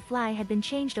magic to fly had been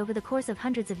changed over the course of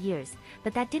hundreds of years,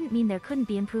 but that didn't mean there couldn't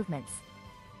be improvements.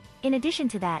 In addition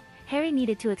to that, Harry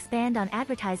needed to expand on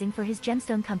advertising for his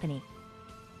gemstone company.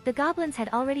 The goblins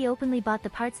had already openly bought the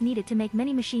parts needed to make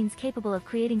many machines capable of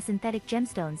creating synthetic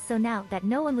gemstones, so now that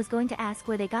no one was going to ask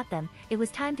where they got them, it was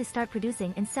time to start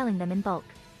producing and selling them in bulk.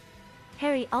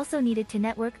 Harry also needed to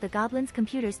network the goblins'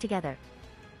 computers together.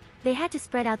 They had to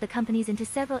spread out the companies into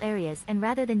several areas, and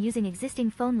rather than using existing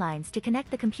phone lines to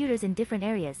connect the computers in different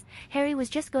areas, Harry was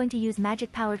just going to use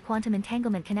magic-powered quantum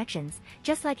entanglement connections,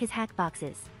 just like his hack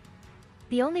boxes.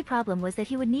 The only problem was that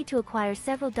he would need to acquire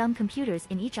several dumb computers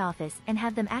in each office and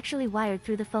have them actually wired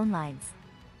through the phone lines.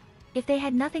 If they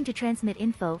had nothing to transmit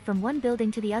info from one building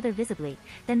to the other visibly,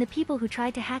 then the people who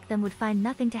tried to hack them would find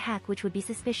nothing to hack, which would be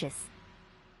suspicious.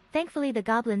 Thankfully, the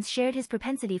goblins shared his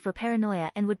propensity for paranoia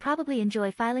and would probably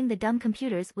enjoy filing the dumb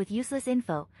computers with useless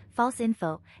info, false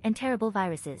info, and terrible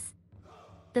viruses.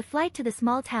 The flight to the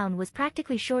small town was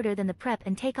practically shorter than the prep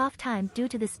and takeoff time due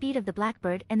to the speed of the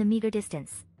Blackbird and the meager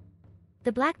distance.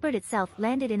 The Blackbird itself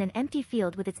landed in an empty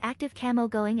field with its active camo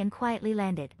going and quietly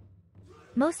landed.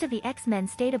 Most of the X-Men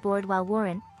stayed aboard while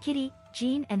Warren, Kitty,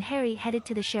 Jean, and Harry headed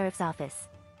to the sheriff's office.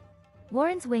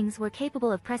 Warren's wings were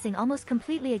capable of pressing almost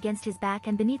completely against his back,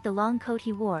 and beneath the long coat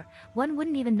he wore, one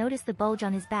wouldn't even notice the bulge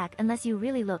on his back unless you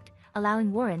really looked,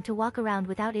 allowing Warren to walk around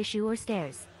without issue or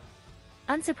stares.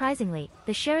 Unsurprisingly,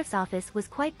 the sheriff's office was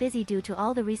quite busy due to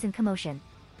all the recent commotion.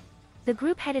 The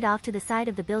group headed off to the side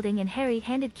of the building, and Harry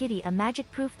handed Kitty a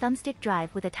magic-proof thumbstick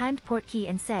drive with a timed port key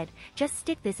and said, "Just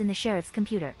stick this in the sheriff's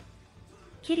computer."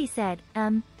 Kitty said,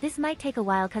 "This might take a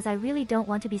while cause I really don't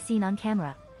want to be seen on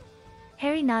camera."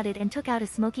 Harry nodded and took out a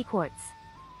smoky quartz.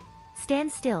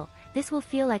 "Stand still, this will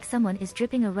feel like someone is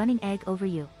dripping a running egg over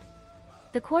you."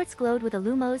 The quartz glowed with a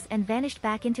lumos and vanished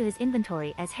back into his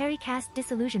inventory as Harry cast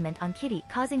disillusionment on Kitty,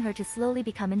 causing her to slowly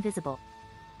become invisible.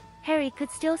 Harry could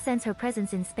still sense her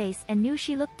presence in space and knew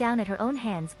she looked down at her own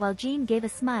hands, while Jean gave a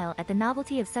smile at the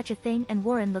novelty of such a thing and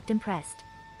Warren looked impressed.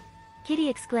 Kitty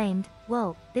exclaimed,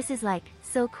 "Whoa, this is like,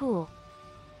 so cool."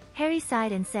 Harry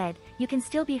sighed and said, "You can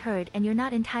still be heard and you're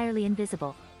not entirely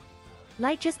invisible.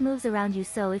 Light just moves around you,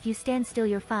 so if you stand still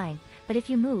you're fine, but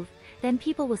if you move, then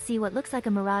people will see what looks like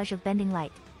a mirage of bending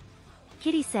light."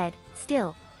 Kitty said,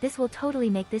 "Still, this will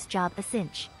totally make this job a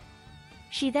cinch."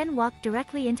 She then walked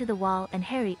directly into the wall, and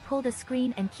Harry pulled a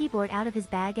screen and keyboard out of his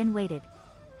bag and waited.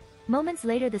 Moments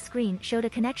later the screen showed a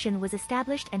connection was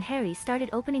established and Harry started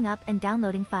opening up and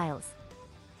downloading files.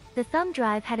 The thumb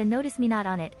drive had a Notice Me Not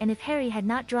on it, and if Harry had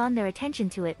not drawn their attention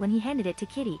to it when he handed it to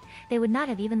Kitty, they would not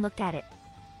have even looked at it.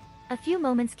 A few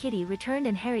moments Kitty returned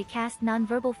and Harry cast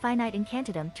nonverbal finite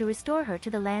incantatum to restore her to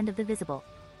the land of the visible.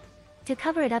 To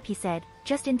cover it up he said,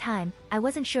 "Just in time, I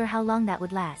wasn't sure how long that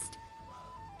would last."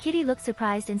 Kitty looked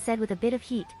surprised and said with a bit of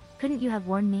heat, "Couldn't you have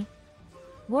warned me?"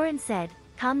 Warren said,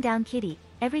 "Calm down Kitty,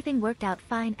 everything worked out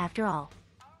fine after all.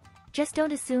 Just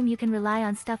don't assume you can rely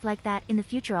on stuff like that in the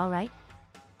future, alright?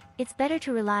 It's better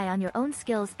to rely on your own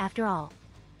skills after all."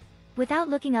 Without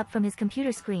looking up from his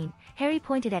computer screen, Harry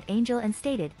pointed at Angel and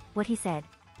stated what he said.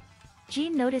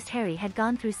 Jean noticed Harry had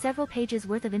gone through several pages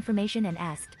worth of information and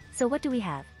asked, "So what do we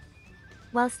have?"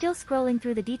 While still scrolling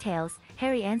through the details,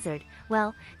 Harry answered,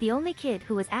 "Well, the only kid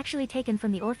who was actually taken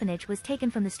from the orphanage was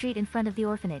taken from the street in front of the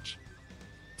orphanage.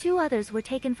 2 others were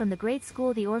taken from the grade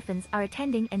school the orphans are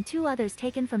attending, and 2 others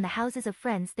taken from the houses of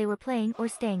friends they were playing or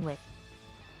staying with.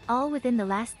 All within the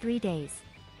last 3 days."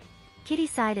 Kitty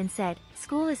sighed and said,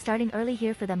 "School is starting early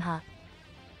here for them, huh?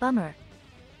 Bummer."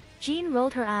 Jean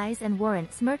rolled her eyes and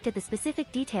Warren smirked at the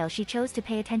specific detail she chose to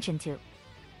pay attention to.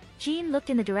 Jean looked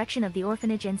in the direction of the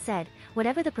orphanage and said,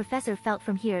 "Whatever the professor felt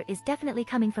from here is definitely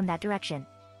coming from that direction.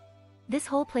 This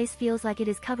whole place feels like it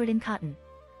is covered in cotton."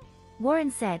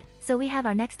 Warren said, "So we have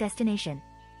our next destination."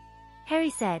 Harry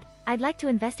said, "I'd like to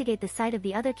investigate the site of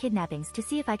the other kidnappings to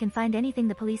see if I can find anything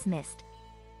the police missed."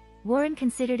 Warren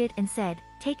considered it and said,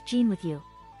 "Take Jean with you.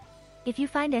 If you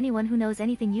find anyone who knows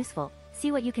anything useful,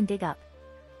 see what you can dig up."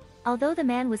 Although the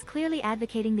man was clearly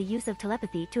advocating the use of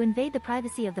telepathy to invade the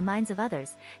privacy of the minds of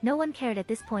others, no one cared at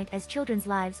this point as children's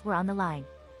lives were on the line.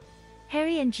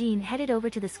 Harry and Jean headed over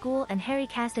to the school and Harry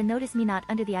cast a Notice Me Not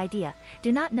under the idea,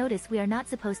 "Do not notice we are not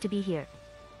supposed to be here."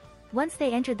 Once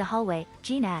they entered the hallway,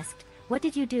 Jean asked, "What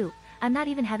did you do? I'm not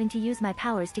even having to use my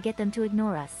powers to get them to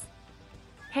ignore us."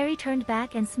 Harry turned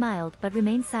back and smiled but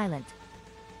remained silent.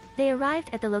 They arrived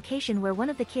at the location where one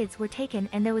of the kids were taken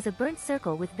and there was a burnt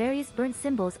circle with various burnt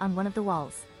symbols on one of the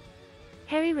walls.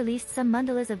 Harry released some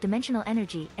mandalas of dimensional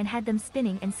energy and had them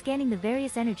spinning and scanning the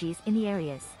various energies in the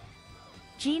areas.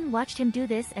 Jean watched him do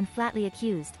this and flatly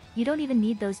accused, "You don't even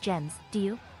need those gems, do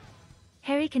you?"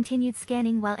 Harry continued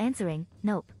scanning while answering,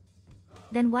 "Nope."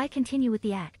 "Then why continue with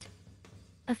the act?"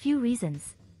 "A few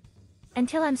reasons.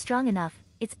 Until I'm strong enough,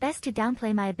 it's best to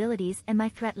downplay my abilities and my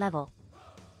threat level.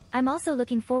 I'm also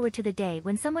looking forward to the day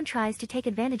when someone tries to take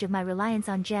advantage of my reliance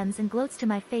on gems and gloats to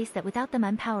my face that without them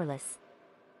I'm powerless.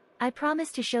 I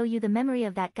promise to show you the memory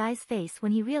of that guy's face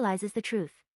when he realizes the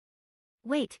truth."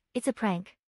 "Wait, it's a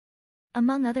prank?"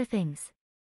 "Among other things.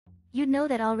 You'd know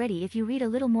that already if you read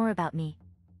a little more about me."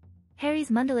 Harry's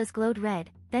mandalas glowed red,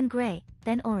 then gray,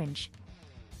 then orange.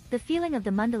 The feeling of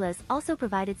the mandalas also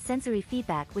provided sensory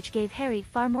feedback which gave Harry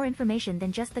far more information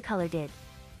than just the color did.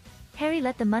 Harry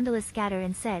let the mandalas scatter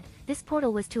and said, "This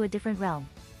portal was to a different realm.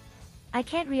 I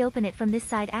can't reopen it from this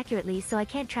side accurately so I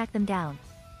can't track them down."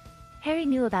 Harry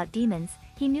knew about demons,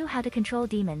 he knew how to control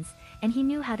demons, and he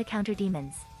knew how to counter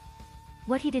demons.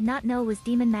 What he did not know was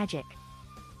demon magic.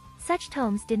 Such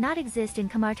tomes did not exist in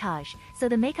Camartage, so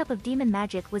the makeup of demon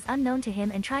magic was unknown to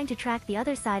him and trying to track the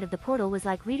other side of the portal was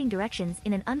like reading directions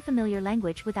in an unfamiliar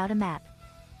language without a map.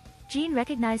 Jean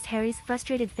recognized Harry's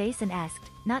frustrated face and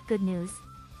asked, "Not good news?"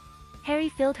 Harry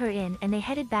filled her in and they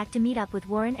headed back to meet up with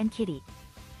Warren and Kitty.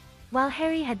 While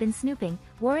Harry had been snooping,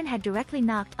 Warren had directly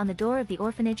knocked on the door of the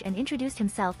orphanage and introduced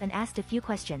himself and asked a few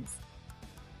questions.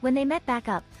 When they met back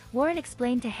up, Warren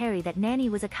explained to Harry that Nanny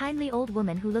was a kindly old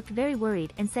woman who looked very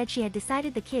worried and said she had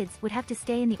decided the kids would have to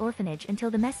stay in the orphanage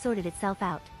until the mess sorted itself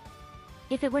out.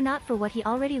 If it were not for what he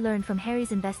already learned from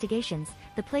Harry's investigations,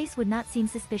 the place would not seem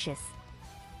suspicious.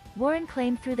 Warren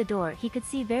claimed through the door he could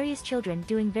see various children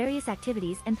doing various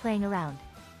activities and playing around.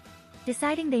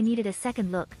 Deciding they needed a second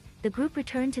look, the group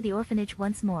returned to the orphanage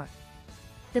once more.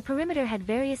 The perimeter had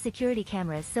various security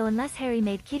cameras so unless Harry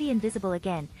made Kitty invisible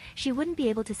again, she wouldn't be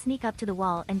able to sneak up to the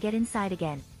wall and get inside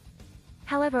again.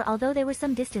 However, although they were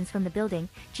some distance from the building,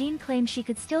 Jean claimed she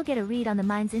could still get a read on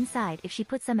the minds inside if she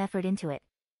put some effort into it.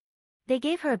 They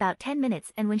gave her about 10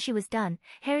 minutes and when she was done,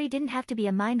 Harry didn't have to be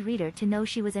a mind reader to know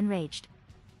she was enraged.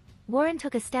 Warren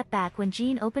took a step back when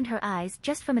Jean opened her eyes.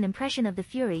 Just from an impression of the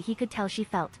fury he could tell she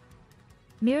felt.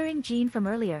 Mirroring Jean from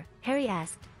earlier, Harry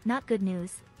asked, "Not good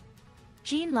news?"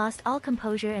 Jean lost all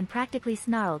composure and practically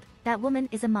snarled, "That woman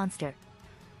is a monster.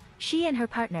 She and her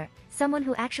partner, someone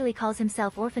who actually calls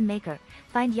himself Orphan Maker,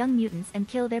 find young mutants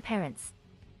and kill their parents.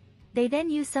 They then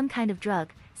use some kind of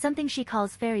drug, something she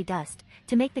calls fairy dust,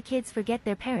 to make the kids forget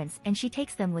their parents and she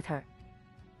takes them with her."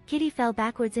 Kitty fell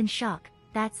backwards in shock.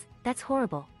 That's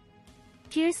horrible."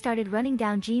 Tears started running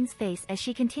down Jean's face as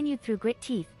she continued through grit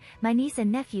teeth, "My niece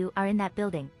and nephew are in that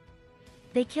building.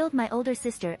 They killed my older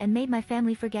sister and made my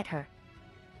family forget her."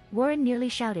 Warren nearly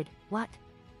shouted, "What?"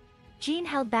 Jean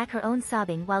held back her own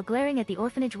sobbing while glaring at the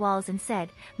orphanage walls and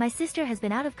said, "My sister has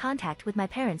been out of contact with my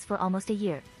parents for almost a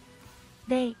year.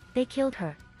 They killed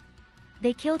her.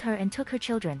 They killed her and took her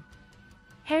children."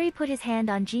 Harry put his hand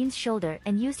on Jean's shoulder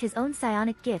and used his own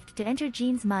psionic gift to enter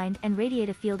Jean's mind and radiate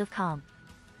a field of calm.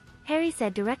 Harry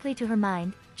said directly to her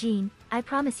mind, "Jean, I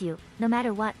promise you, no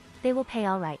matter what, they will pay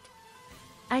all right.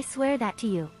 I swear that to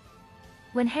you."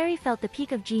 When Harry felt the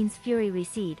peak of Jean's fury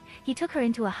recede, he took her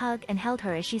into a hug and held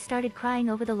her as she started crying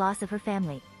over the loss of her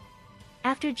family.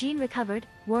 After Jean recovered,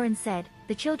 Warren said,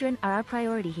 "The children are our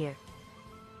priority here.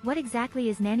 What exactly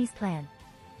is Nanny's plan?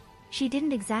 She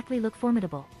didn't exactly look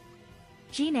formidable."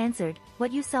 Jean answered,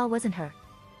 "What you saw wasn't her.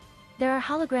 There are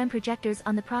hologram projectors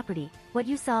on the property, what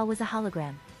you saw was a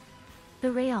hologram.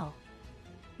 The real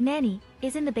Nanny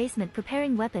is in the basement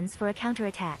preparing weapons for a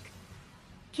counterattack."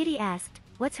 Kitty asked,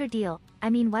 "What's her deal?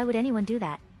 I mean, why would anyone do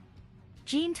that?"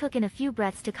 Jean took in a few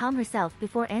breaths to calm herself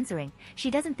before answering, "She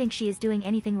doesn't think she is doing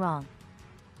anything wrong.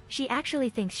 She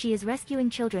actually thinks she is rescuing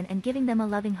children and giving them a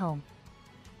loving home.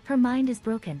 Her mind is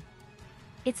broken.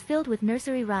 It's filled with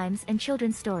nursery rhymes and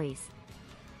children's stories."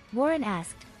 Warren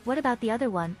asked, "What about the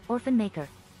other one, Orphan Maker?"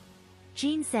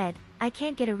 Jean said, "I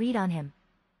can't get a read on him.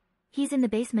 He's in the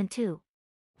basement too.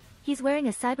 He's wearing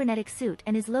a cybernetic suit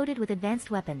and is loaded with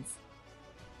advanced weapons.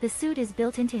 The suit is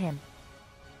built into him.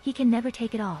 He can never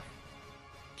take it off."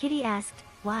 Kitty asked,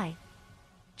 "Why?"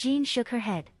 Jean shook her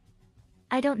head.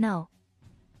 "I don't know.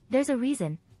 There's a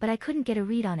reason, but I couldn't get a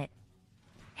read on it."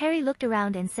 Harry looked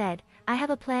around and said, "I have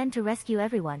a plan to rescue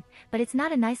everyone, but it's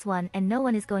not a nice one and no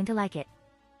one is going to like it."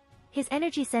 His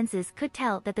energy senses could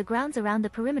tell that the grounds around the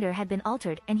perimeter had been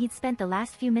altered and he'd spent the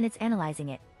last few minutes analyzing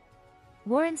it.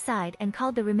 Warren sighed and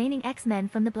called the remaining X-Men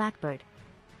from the Blackbird.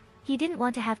 He didn't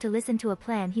want to have to listen to a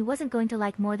plan he wasn't going to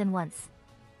like more than once.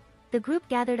 The group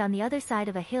gathered on the other side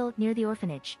of a hill near the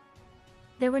orphanage.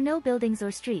 There were no buildings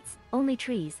or streets, only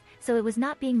trees, so it was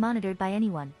not being monitored by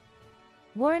anyone.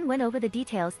 Warren went over the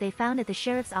details they found at the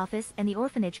sheriff's office and the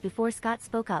orphanage before Scott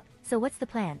spoke up. So what's the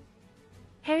plan?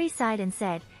 Harry sighed and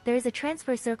said, there is a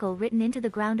transfer circle written into the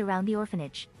ground around the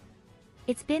orphanage.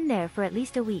 It's been there for at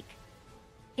least a week.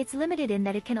 It's limited in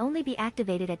that it can only be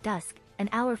activated at dusk, an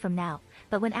hour from now,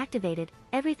 but when activated,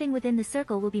 everything within the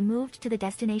circle will be moved to the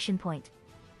destination point.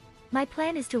 My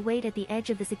plan is to wait at the edge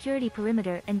of the security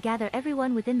perimeter and gather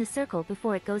everyone within the circle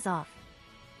before it goes off.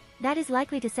 That is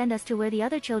likely to send us to where the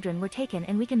other children were taken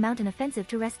and we can mount an offensive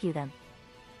to rescue them.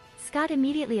 Scott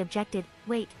immediately objected,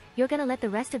 wait, you're gonna let the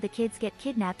rest of the kids get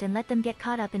kidnapped and let them get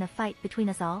caught up in a fight between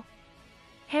us all?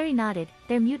 Harry nodded,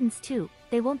 they're mutants too,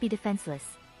 they won't be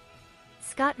defenseless.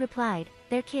 Scott replied,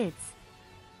 they're kids.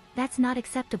 That's not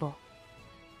acceptable.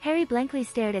 Harry blankly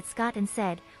stared at Scott and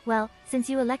said, well, since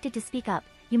you elected to speak up,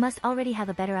 you must already have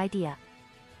a better idea.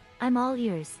 I'm all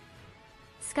ears.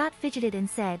 Scott fidgeted and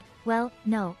said, well,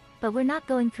 no, but we're not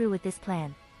going through with this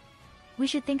plan. We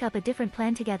should think up a different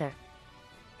plan together.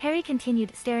 Harry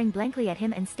continued staring blankly at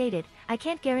him and stated, I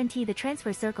can't guarantee the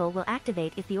transfer circle will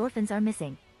activate if the orphans are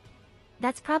missing.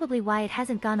 That's probably why it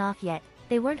hasn't gone off yet,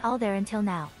 they weren't all there until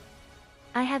now.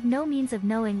 I have no means of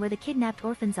knowing where the kidnapped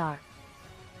orphans are.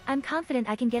 I'm confident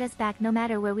I can get us back no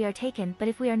matter where we are taken, but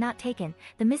if we are not taken,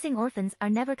 the missing orphans are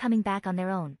never coming back on their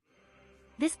own.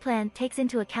 This plan takes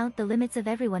into account the limits of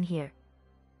everyone here.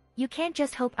 You can't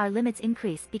just hope our limits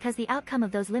increase because the outcome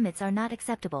of those limits are not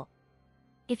acceptable.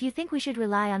 If you think we should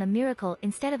rely on a miracle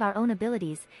instead of our own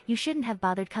abilities, you shouldn't have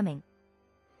bothered coming.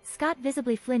 Scott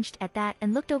visibly flinched at that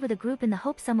and looked over the group in the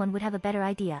hope someone would have a better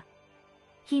idea.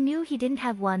 He knew he didn't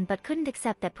have one but couldn't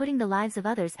accept that putting the lives of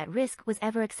others at risk was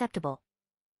ever acceptable.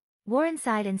 Warren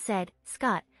sighed and said,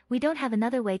 Scott, we don't have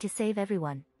another way to save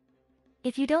everyone.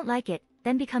 If you don't like it,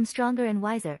 then become stronger and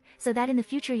wiser, so that in the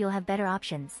future you'll have better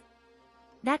options.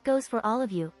 That goes for all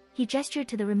of you, he gestured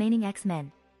to the remaining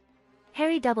X-Men.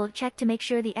 Harry double-checked to make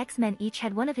sure the X-Men each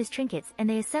had one of his trinkets and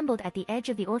they assembled at the edge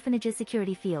of the orphanage's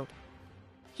security field.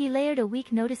 He layered a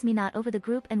weak notice-me-not over the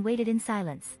group and waited in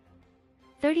silence.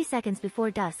 30 seconds before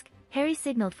dusk, Harry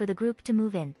signaled for the group to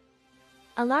move in.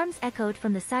 Alarms echoed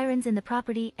from the sirens in the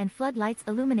property and floodlights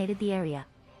illuminated the area.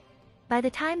 By the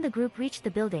time the group reached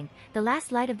the building, the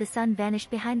last light of the sun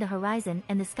vanished behind the horizon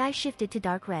and the sky shifted to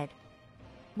dark red.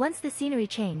 Once the scenery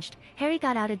changed, Harry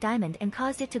got out a diamond and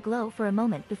caused it to glow for a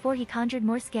moment before he conjured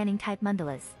more scanning-type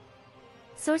mandalas.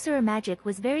 Sorcerer magic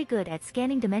was very good at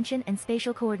scanning dimension and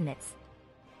spatial coordinates.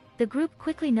 The group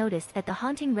quickly noticed that the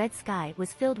haunting red sky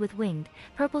was filled with winged,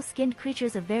 purple-skinned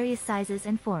creatures of various sizes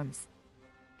and forms.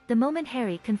 The moment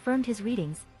Harry confirmed his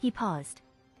readings, he paused.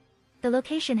 The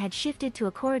location had shifted to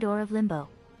a corridor of limbo.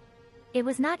 It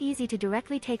was not easy to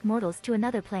directly take mortals to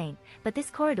another plane, but this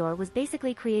corridor was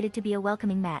basically created to be a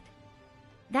welcoming mat.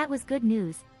 That was good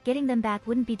news, getting them back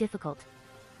wouldn't be difficult.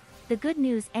 The good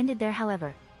news ended there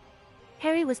however.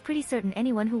 Harry was pretty certain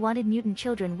anyone who wanted mutant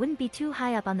children wouldn't be too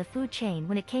high up on the food chain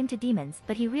when it came to demons,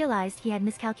 but he realized he had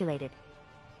miscalculated.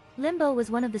 Limbo was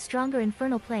one of the stronger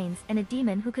infernal planes and a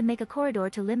demon who could make a corridor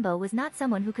to Limbo was not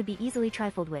someone who could be easily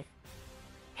trifled with.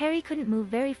 Harry couldn't move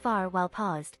very far while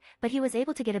paused, but he was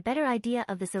able to get a better idea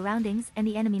of the surroundings and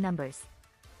the enemy numbers.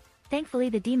 Thankfully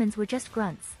the demons were just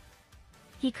grunts.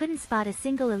 He couldn't spot a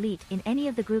single elite in any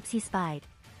of the groups he spied.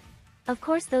 Of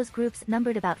course those groups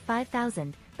numbered about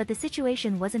 5,000, but the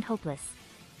situation wasn't hopeless.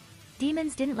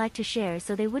 Demons didn't like to share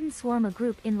so they wouldn't swarm a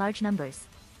group in large numbers.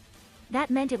 That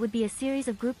meant it would be a series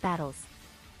of group battles.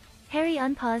 Harry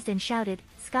unpaused and shouted,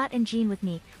 Scott and Jean with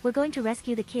me, we're going to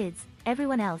rescue the kids,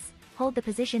 everyone else, hold the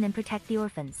position and protect the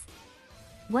orphans.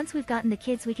 Once we've gotten the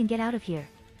kids we can get out of here.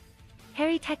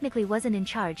 Harry technically wasn't in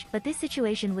charge, but this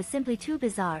situation was simply too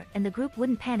bizarre and the group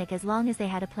wouldn't panic as long as they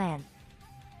had a plan.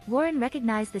 Warren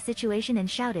recognized the situation and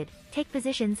shouted, take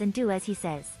positions and do as he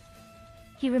says.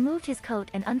 He removed his coat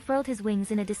and unfurled his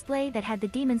wings in a display that had the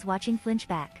demons watching flinch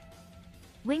back.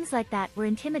 Wings like that were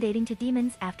intimidating to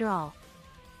demons after all.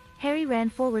 Harry ran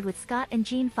forward with Scott and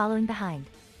Jean following behind.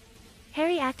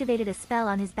 Harry activated a spell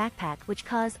on his backpack which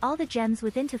caused all the gems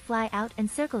within to fly out and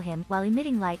circle him while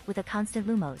emitting light with a constant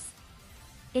lumos.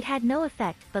 It had no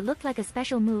effect but looked like a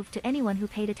special move to anyone who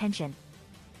paid attention.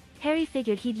 Harry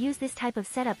figured he'd use this type of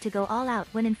setup to go all out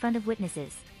when in front of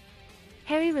witnesses.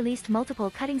 Harry released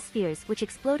multiple cutting spheres which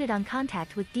exploded on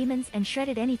contact with demons and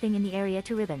shredded anything in the area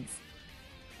to ribbons.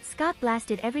 Scott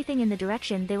blasted everything in the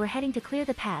direction they were heading to clear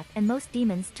the path and most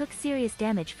demons took serious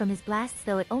damage from his blasts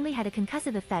though it only had a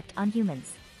concussive effect on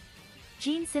humans.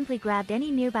 Jean simply grabbed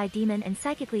any nearby demon and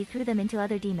psychically threw them into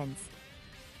other demons.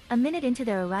 A minute into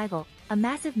their arrival, a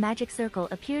massive magic circle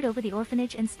appeared over the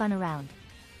orphanage and spun around.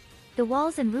 The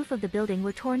walls and roof of the building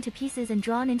were torn to pieces and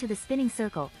drawn into the spinning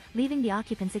circle, leaving the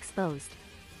occupants exposed.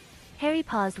 Harry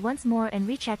paused once more and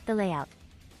rechecked the layout.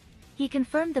 He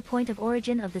confirmed the point of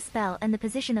origin of the spell and the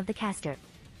position of the caster.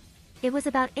 It was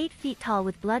about 8 feet tall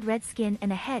with blood-red skin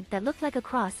and a head that looked like a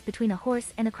cross between a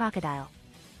horse and a crocodile.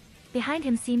 Behind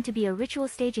him seemed to be a ritual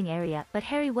staging area, but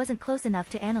Harry wasn't close enough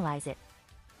to analyze it.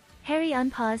 Harry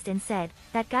unpaused and said,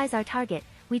 "That guy's our target,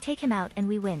 we take him out and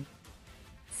we win."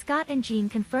 Scott and Jean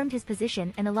confirmed his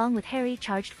position and along with Harry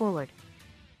charged forward.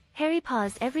 Harry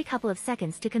paused every couple of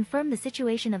seconds to confirm the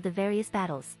situation of the various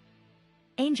battles.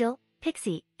 Angel,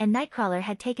 Pixie, and Nightcrawler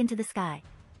had taken to the sky.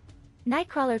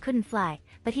 Nightcrawler couldn't fly,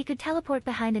 but he could teleport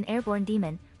behind an airborne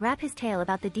demon, wrap his tail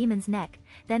about the demon's neck,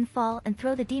 then fall and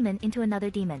throw the demon into another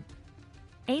demon.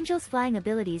 Angel's flying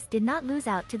abilities did not lose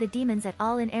out to the demons at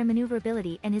all in air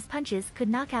maneuverability, and his punches could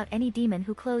knock out any demon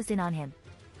who closed in on him.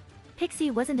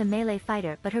 Pixie wasn't a melee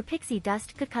fighter, but her pixie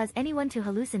dust could cause anyone to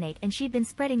hallucinate, and she'd been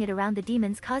spreading it around the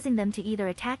demons, causing them to either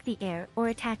attack the air or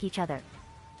attack each other.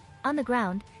 On the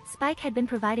ground, Spike had been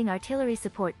providing artillery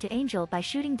support to Angel by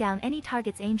shooting down any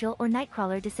targets Angel or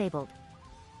Nightcrawler disabled.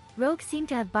 Rogue seemed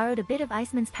to have borrowed a bit of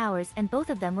Iceman's powers, and both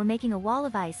of them were making a wall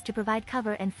of ice to provide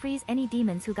cover and freeze any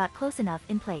demons who got close enough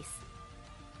in place.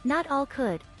 Not all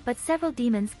could, but several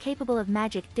demons capable of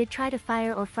magic did try to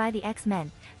fire or fry the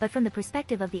X-Men, but from the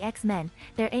perspective of the X-Men,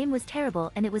 their aim was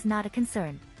terrible and it was not a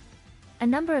concern. A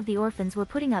number of the orphans were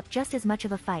putting up just as much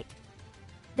of a fight.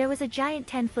 There was a giant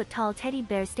 10-foot-tall teddy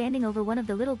bear standing over one of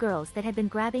the little girls that had been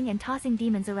grabbing and tossing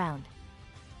demons around.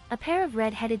 A pair of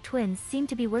red-headed twins seemed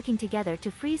to be working together to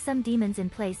freeze some demons in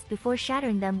place before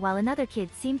shattering them, while another kid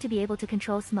seemed to be able to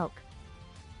control smoke.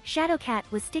 Shadowcat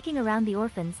was sticking around the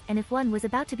orphans, and if one was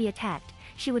about to be attacked,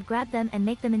 she would grab them and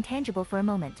make them intangible for a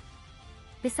moment.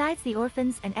 Besides the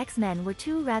orphans and X-Men were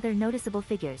two rather noticeable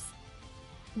figures.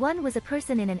 One was a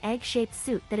person in an egg-shaped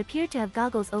suit that appeared to have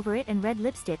goggles over it and red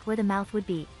lipstick where the mouth would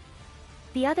be.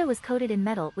 The other was coated in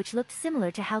metal, which looked similar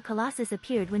to how Colossus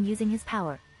appeared when using his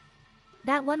power.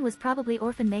 That one was probably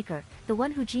Orphan Maker, the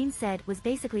one who Jean said was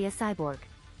basically a cyborg.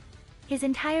 His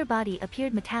entire body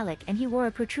appeared metallic and he wore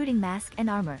a protruding mask and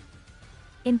armor.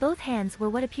 In both hands were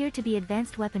what appeared to be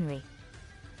advanced weaponry.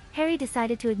 Harry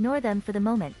decided to ignore them for the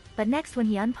moment, but next when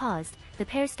he unpaused, the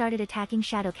pair started attacking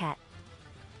Shadowcat.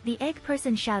 The egg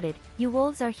person shouted, "You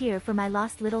wolves are here for my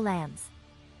lost little lambs.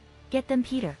 Get them,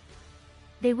 Peter.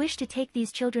 They wish to take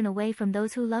these children away from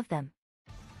those who love them."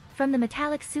 From the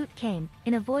metallic suit came,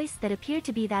 in a voice that appeared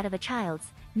to be that of a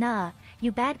child's, "Nah,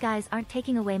 you bad guys aren't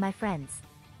taking away my friends."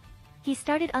 He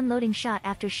started unloading shot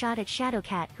after shot at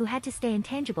Shadowcat, who had to stay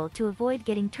intangible to avoid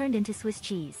getting turned into Swiss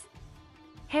cheese.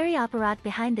 Harry operated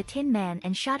behind the Tin Man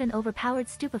and shot an overpowered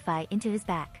Stupefy into his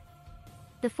back.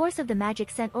 The force of the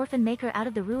magic sent Orphan Maker out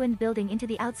of the ruined building into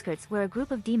the outskirts, where a group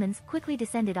of demons quickly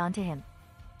descended onto him.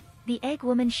 The egg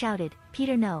woman shouted,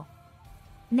 "Peter, no.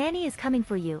 Nanny is coming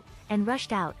for you," and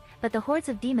rushed out, but the hordes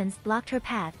of demons blocked her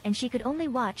path and she could only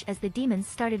watch as the demons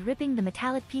started ripping the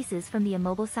metallic pieces from the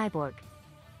immobile cyborg.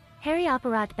 Harry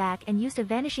operated back and used a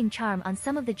vanishing charm on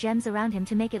some of the gems around him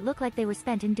to make it look like they were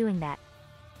spent in doing that.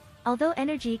 Although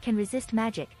energy can resist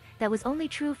magic, that was only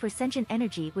true for sentient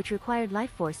energy, which required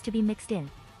life force to be mixed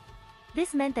in.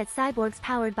 This meant that cyborgs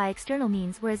powered by external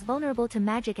means were as vulnerable to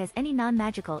magic as any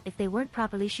non-magical if they weren't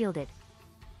properly shielded.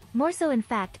 More so in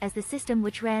fact, as the system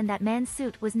which ran that man's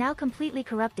suit was now completely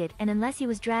corrupted, and unless he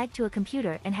was dragged to a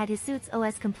computer and had his suit's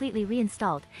OS completely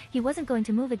reinstalled, he wasn't going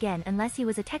to move again unless he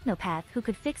was a technopath who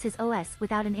could fix his OS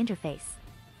without an interface.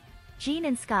 Jean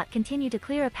and Scott continued to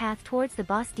clear a path towards the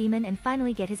boss demon and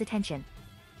finally get his attention.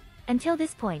 Until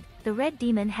this point, the red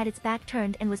demon had its back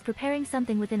turned and was preparing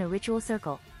something within a ritual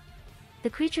circle. The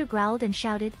creature growled and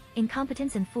shouted,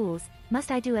 "Incompetents and fools, must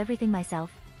I do everything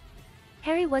myself?"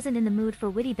 Harry wasn't in the mood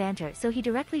for witty banter, so he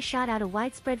directly shot out a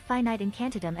widespread finite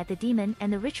incantatum at the demon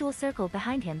and the ritual circle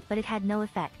behind him, but it had no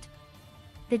effect.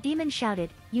 The demon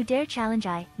shouted, "You dare challenge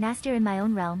I, Nastir, in my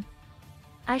own realm?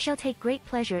 I shall take great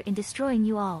pleasure in destroying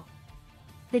you all."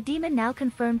 The demon, now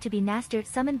confirmed to be Nastir,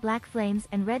 summoned black flames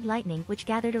and red lightning which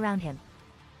gathered around him.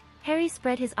 Harry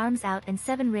spread his arms out and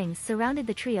 7 rings surrounded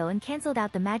the trio and cancelled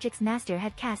out the magics Nastir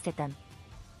had cast at them.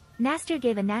 Nastir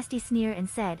gave a nasty sneer and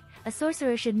said, "A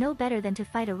sorcerer should know better than to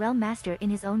fight a realm master in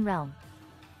his own realm."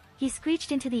 He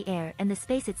screeched into the air and the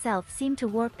space itself seemed to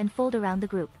warp and fold around the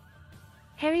group.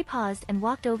 Harry paused and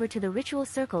walked over to the ritual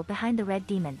circle behind the red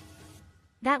demon.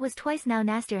 That was twice now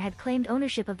Nastir had claimed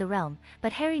ownership of the realm,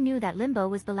 but Harry knew that Limbo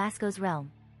was Belasco's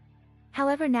realm.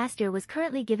 However, Nastir was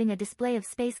currently giving a display of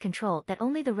space control that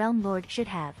only the Realm Lord should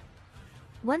have.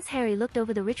 Once Harry looked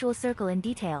over the ritual circle in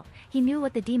detail, he knew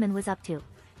what the demon was up to.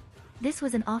 This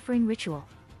was an offering ritual.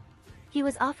 He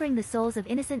was offering the souls of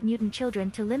innocent mutant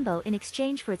children to Limbo in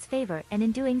exchange for its favor, and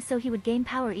in doing so he would gain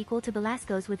power equal to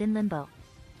Belasco's within Limbo.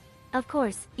 Of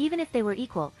course, even if they were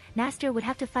equal, Nastir would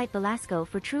have to fight Belasco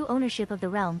for true ownership of the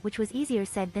realm, which was easier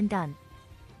said than done.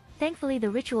 Thankfully, the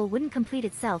ritual wouldn't complete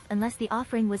itself unless the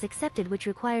offering was accepted, which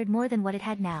required more than what it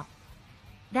had now.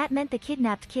 That meant the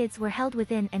kidnapped kids were held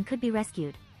within and could be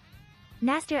rescued.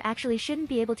 Nastir actually shouldn't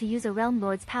be able to use a Realm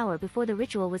Lord's power before the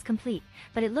ritual was complete,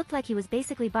 but it looked like he was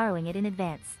basically borrowing it in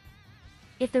advance.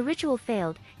 If the ritual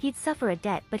failed, he'd suffer a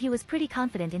debt, but he was pretty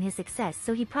confident in his success,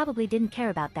 so he probably didn't care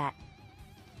about that.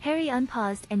 Harry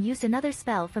unpaused and used another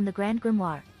spell from the Grand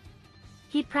Grimoire.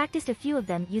 He'd practiced a few of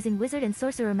them using wizard and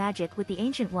sorcerer magic with the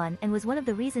Ancient One, and was one of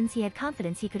the reasons he had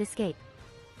confidence he could escape.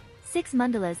 6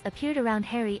 mandalas appeared around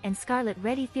Harry, and scarlet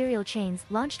red ethereal chains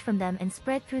launched from them and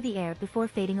spread through the air before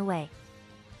fading away.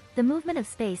 The movement of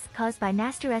space caused by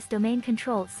Nastir's domain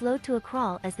control slowed to a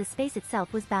crawl as the space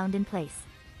itself was bound in place.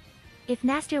 If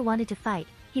Nastir wanted to fight,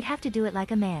 he'd have to do it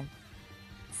like a man.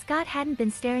 Scott hadn't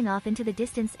been staring off into the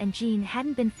distance, and Jean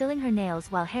hadn't been filling her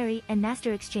nails while Harry and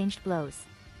Nastir exchanged blows.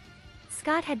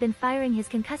 Scott had been firing his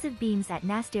concussive beams at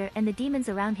Nastir and the demons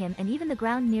around him and even the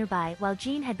ground nearby, while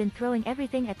Jean had been throwing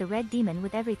everything at the red demon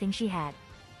with everything she had.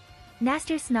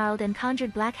 Nastir snarled and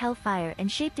conjured black hellfire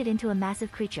and shaped it into a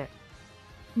massive creature.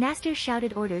 Nastir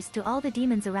shouted orders to all the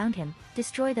demons around him,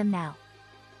 destroy them now.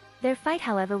 Their fight,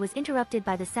 however, was interrupted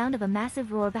by the sound of a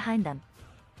massive roar behind them.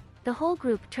 The whole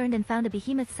group turned and found a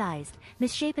behemoth-sized,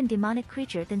 misshapen demonic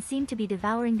creature that seemed to be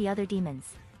devouring the other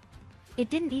demons. It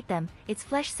didn't eat them, its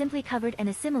flesh simply covered and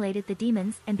assimilated the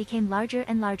demons and became larger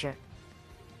and larger.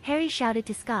 Harry shouted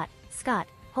to Scott, "Scott,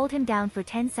 hold him down for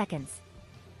 10 seconds."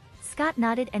 Scott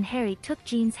nodded, and Harry took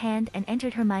Jean's hand and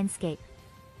entered her mindscape.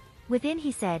 Within,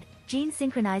 he said, "Jean,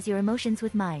 synchronize your emotions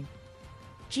with mine."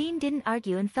 Jean didn't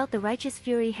argue and felt the righteous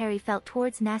fury Harry felt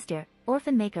towards Nastir,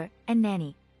 Orphan Maker, and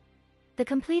Nanny. The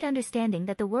complete understanding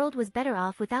that the world was better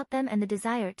off without them, and the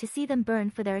desire to see them burn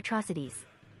for their atrocities.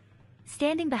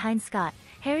 Standing behind Scott,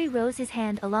 Harry rose his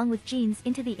hand along with Jean's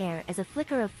into the air as a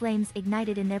flicker of flames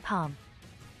ignited in their palm.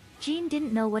 Jean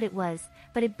didn't know what it was,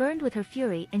 but it burned with her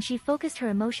fury, and she focused her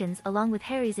emotions along with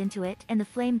Harry's into it, and the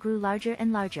flame grew larger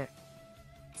and larger.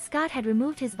 Scott had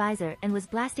removed his visor and was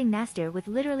blasting Nastir with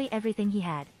literally everything he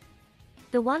had.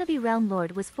 The wannabe Realm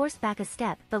Lord was forced back a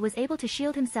step, but was able to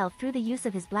shield himself through the use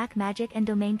of his black magic and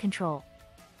domain control.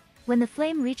 When the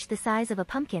flame reached the size of a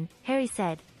pumpkin, Harry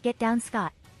said, "Get down,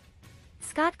 Scott."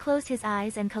 Scott closed his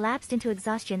eyes and collapsed into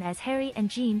exhaustion as Harry and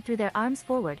Jean threw their arms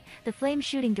forward, the flame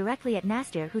shooting directly at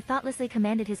Nastir, who thoughtlessly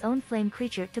commanded his own flame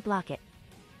creature to block it.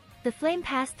 The flame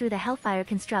passed through the Hellfire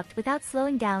construct without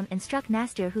slowing down and struck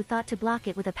Nastir, who thought to block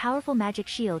it with a powerful magic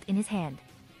shield in his hand.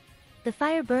 The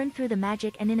fire burned through the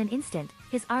magic, and in an instant,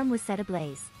 his arm was set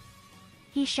ablaze.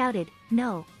 He shouted,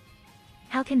 "No!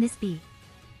 How can this be?"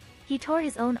 He tore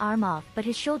his own arm off, but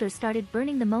his shoulders started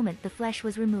burning the moment the flesh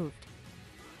was removed.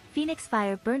 Phoenix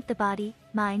fire burnt the body,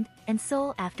 mind, and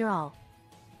soul after all.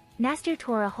 Nastir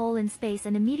tore a hole in space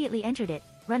and immediately entered it,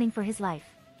 running for his life.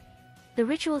 The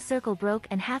ritual circle broke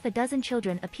and half a dozen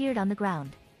children appeared on the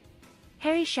ground.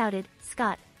 Harry shouted,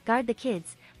 "Scott, guard the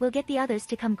kids, we'll get the others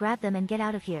to come grab them and get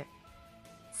out of here."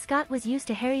 Scott was used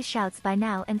to Harry's shouts by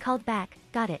now and called back,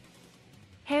 "Got it."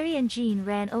 Harry and Jean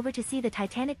ran over to see the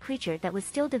titanic creature that was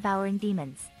still devouring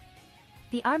demons.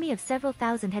 The army of several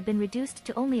thousand had been reduced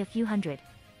to only a few hundred.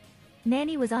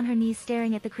 Nanny was on her knees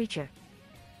staring at the creature.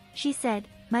 She said,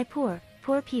 "My poor,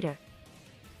 poor Peter."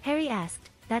 Harry asked,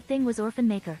 "That thing was Orphan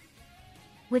Maker?"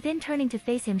 Within turning to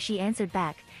face him, she answered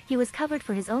back, "He was covered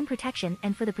for his own protection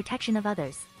and for the protection of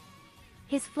others.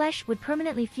 His flesh would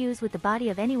permanently fuse with the body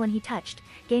of anyone he touched,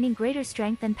 gaining greater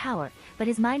strength and power, but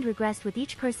his mind regressed with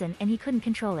each person and he couldn't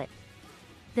control it.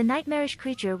 The nightmarish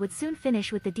creature would soon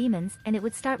finish with the demons, and it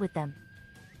would start with them."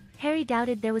 Harry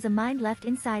doubted there was a mind left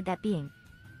inside that being.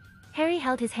 Harry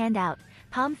held his hand out,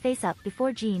 palm face up,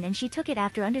 before Jean, and she took it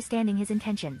after understanding his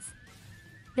intentions.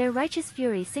 Their righteous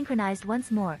fury synchronized once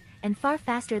more, and far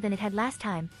faster than it had last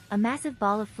time, a massive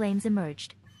ball of flames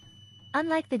emerged.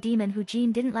 Unlike the demon who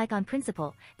Jean didn't like on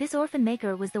principle, this Orphan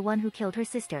Maker was the one who killed her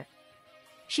sister.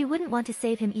 She wouldn't want to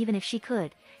save him even if she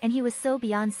could, and he was so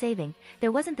beyond saving,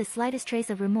 there wasn't the slightest trace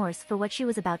of remorse for what she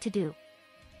was about to do.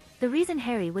 The reason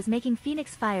Harry was making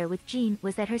Phoenix fire with Jean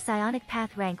was that her psionic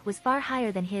path rank was far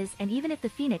higher than his, and even if the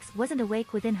Phoenix wasn't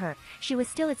awake within her, she was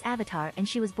still its avatar, and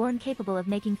she was born capable of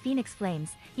making Phoenix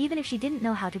flames, even if she didn't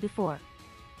know how to before.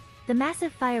 The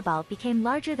massive fireball became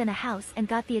larger than a house and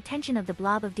got the attention of the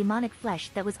blob of demonic flesh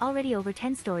that was already over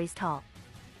 10 stories tall.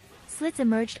 Slits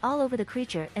emerged all over the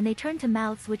creature and they turned to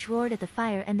mouths which roared at the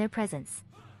fire and their presence.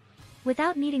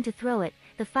 Without needing to throw it,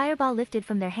 the fireball lifted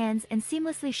from their hands and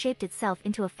seamlessly shaped itself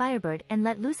into a firebird and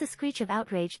let loose a screech of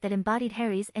outrage that embodied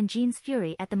Harry's and Jean's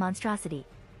fury at the monstrosity.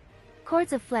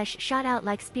 Cords of flesh shot out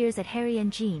like spears at Harry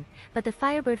and Jean, but the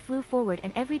firebird flew forward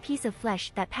and every piece of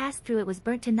flesh that passed through it was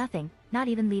burnt to nothing, not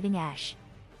even leaving ash.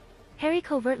 Harry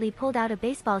covertly pulled out a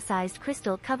baseball-sized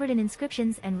crystal covered in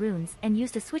inscriptions and runes and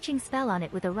used a switching spell on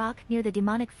it with a rock near the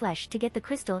demonic flesh to get the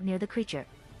crystal near the creature.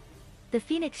 The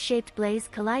phoenix-shaped blaze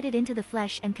collided into the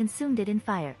flesh and consumed it in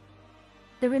fire.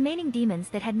 The remaining demons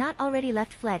that had not already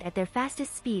left fled at their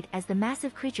fastest speed as the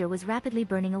massive creature was rapidly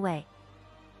burning away.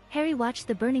 Harry watched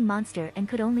the burning monster and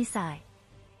could only sigh.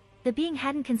 The being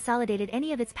hadn't consolidated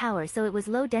any of its power, so it was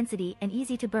low density and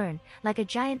easy to burn, like a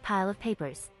giant pile of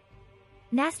papers.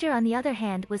 Nastir, on the other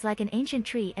hand, was like an ancient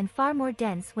tree and far more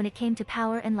dense when it came to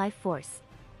power and life force.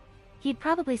 He'd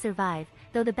probably survive,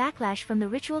 though the backlash from the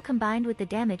ritual combined with the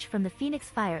damage from the phoenix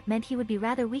fire meant he would be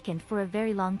rather weakened for a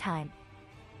very long time.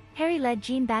 Harry led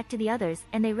Jean back to the others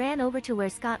and they ran over to where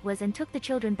Scott was and took the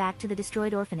children back to the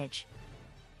destroyed orphanage.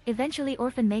 Eventually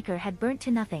Orphan Maker had burnt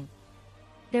to nothing.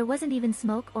 There wasn't even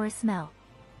smoke or a smell.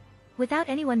 Without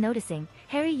anyone noticing,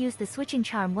 Harry used the switching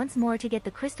charm once more to get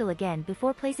the crystal again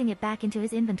before placing it back into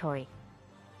his inventory.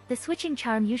 The switching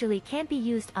charm usually can't be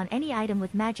used on any item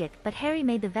with magic, but Harry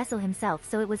made the vessel himself,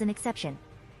 so it was an exception.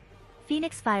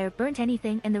 Phoenix fire burnt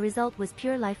anything and the result was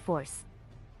pure life force.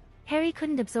 Harry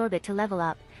couldn't absorb it to level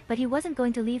up, but he wasn't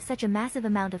going to leave such a massive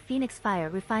amount of Phoenix fire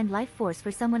refined life force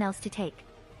for someone else to take.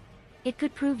 It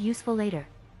could prove useful later.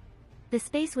 The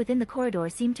space within the corridor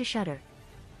seemed to shudder.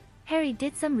 Harry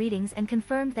did some readings and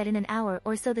confirmed that in an hour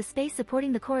or so the space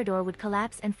supporting the corridor would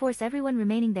collapse and force everyone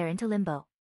remaining there into limbo.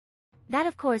 That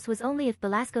of course was only if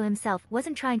Belasco himself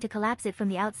wasn't trying to collapse it from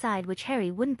the outside, which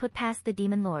Harry wouldn't put past the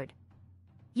Demon Lord.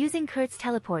 Using Kurt's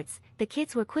teleports, the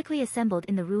kids were quickly assembled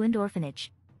in the ruined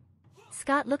orphanage.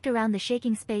 Scott looked around the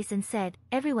shaking space and said,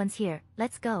 "Everyone's here,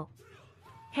 let's go."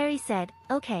 Harry said,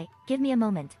 "Okay, give me a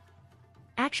moment.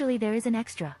 Actually there is an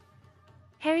extra."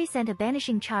 Harry sent a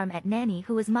banishing charm at Nanny,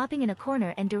 who was mopping in a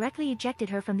corner, and directly ejected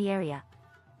her from the area.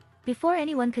 Before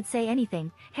anyone could say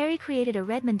anything, Harry created a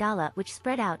red mandala which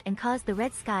spread out and caused the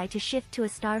red sky to shift to a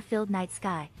star-filled night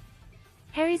sky.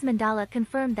 Harry's mandala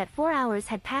confirmed that 4 hours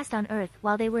had passed on Earth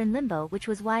while they were in limbo, which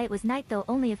was why it was night, though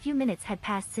only a few minutes had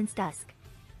passed since dusk.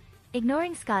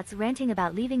 Ignoring Scott's ranting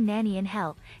about leaving Nanny in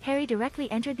hell, Harry directly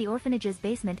entered the orphanage's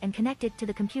basement and connected to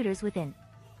the computers within.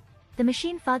 The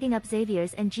machine fogging up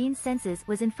Xavier's and Jean's senses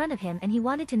was in front of him and he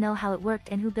wanted to know how it worked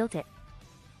and who built it.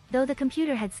 Though the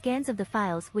computer had scans of the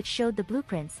files which showed the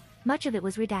blueprints, much of it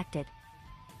was redacted.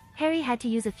 Harry had to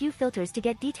use a few filters to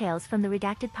get details from the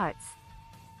redacted parts.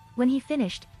 When he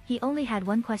finished, he only had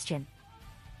one question.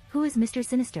 Who is Mr.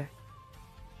 Sinister?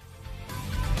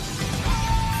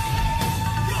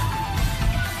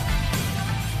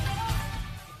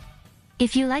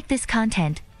 If you like this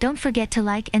content, don't forget to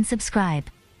like and subscribe.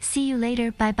 See you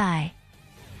later, bye bye.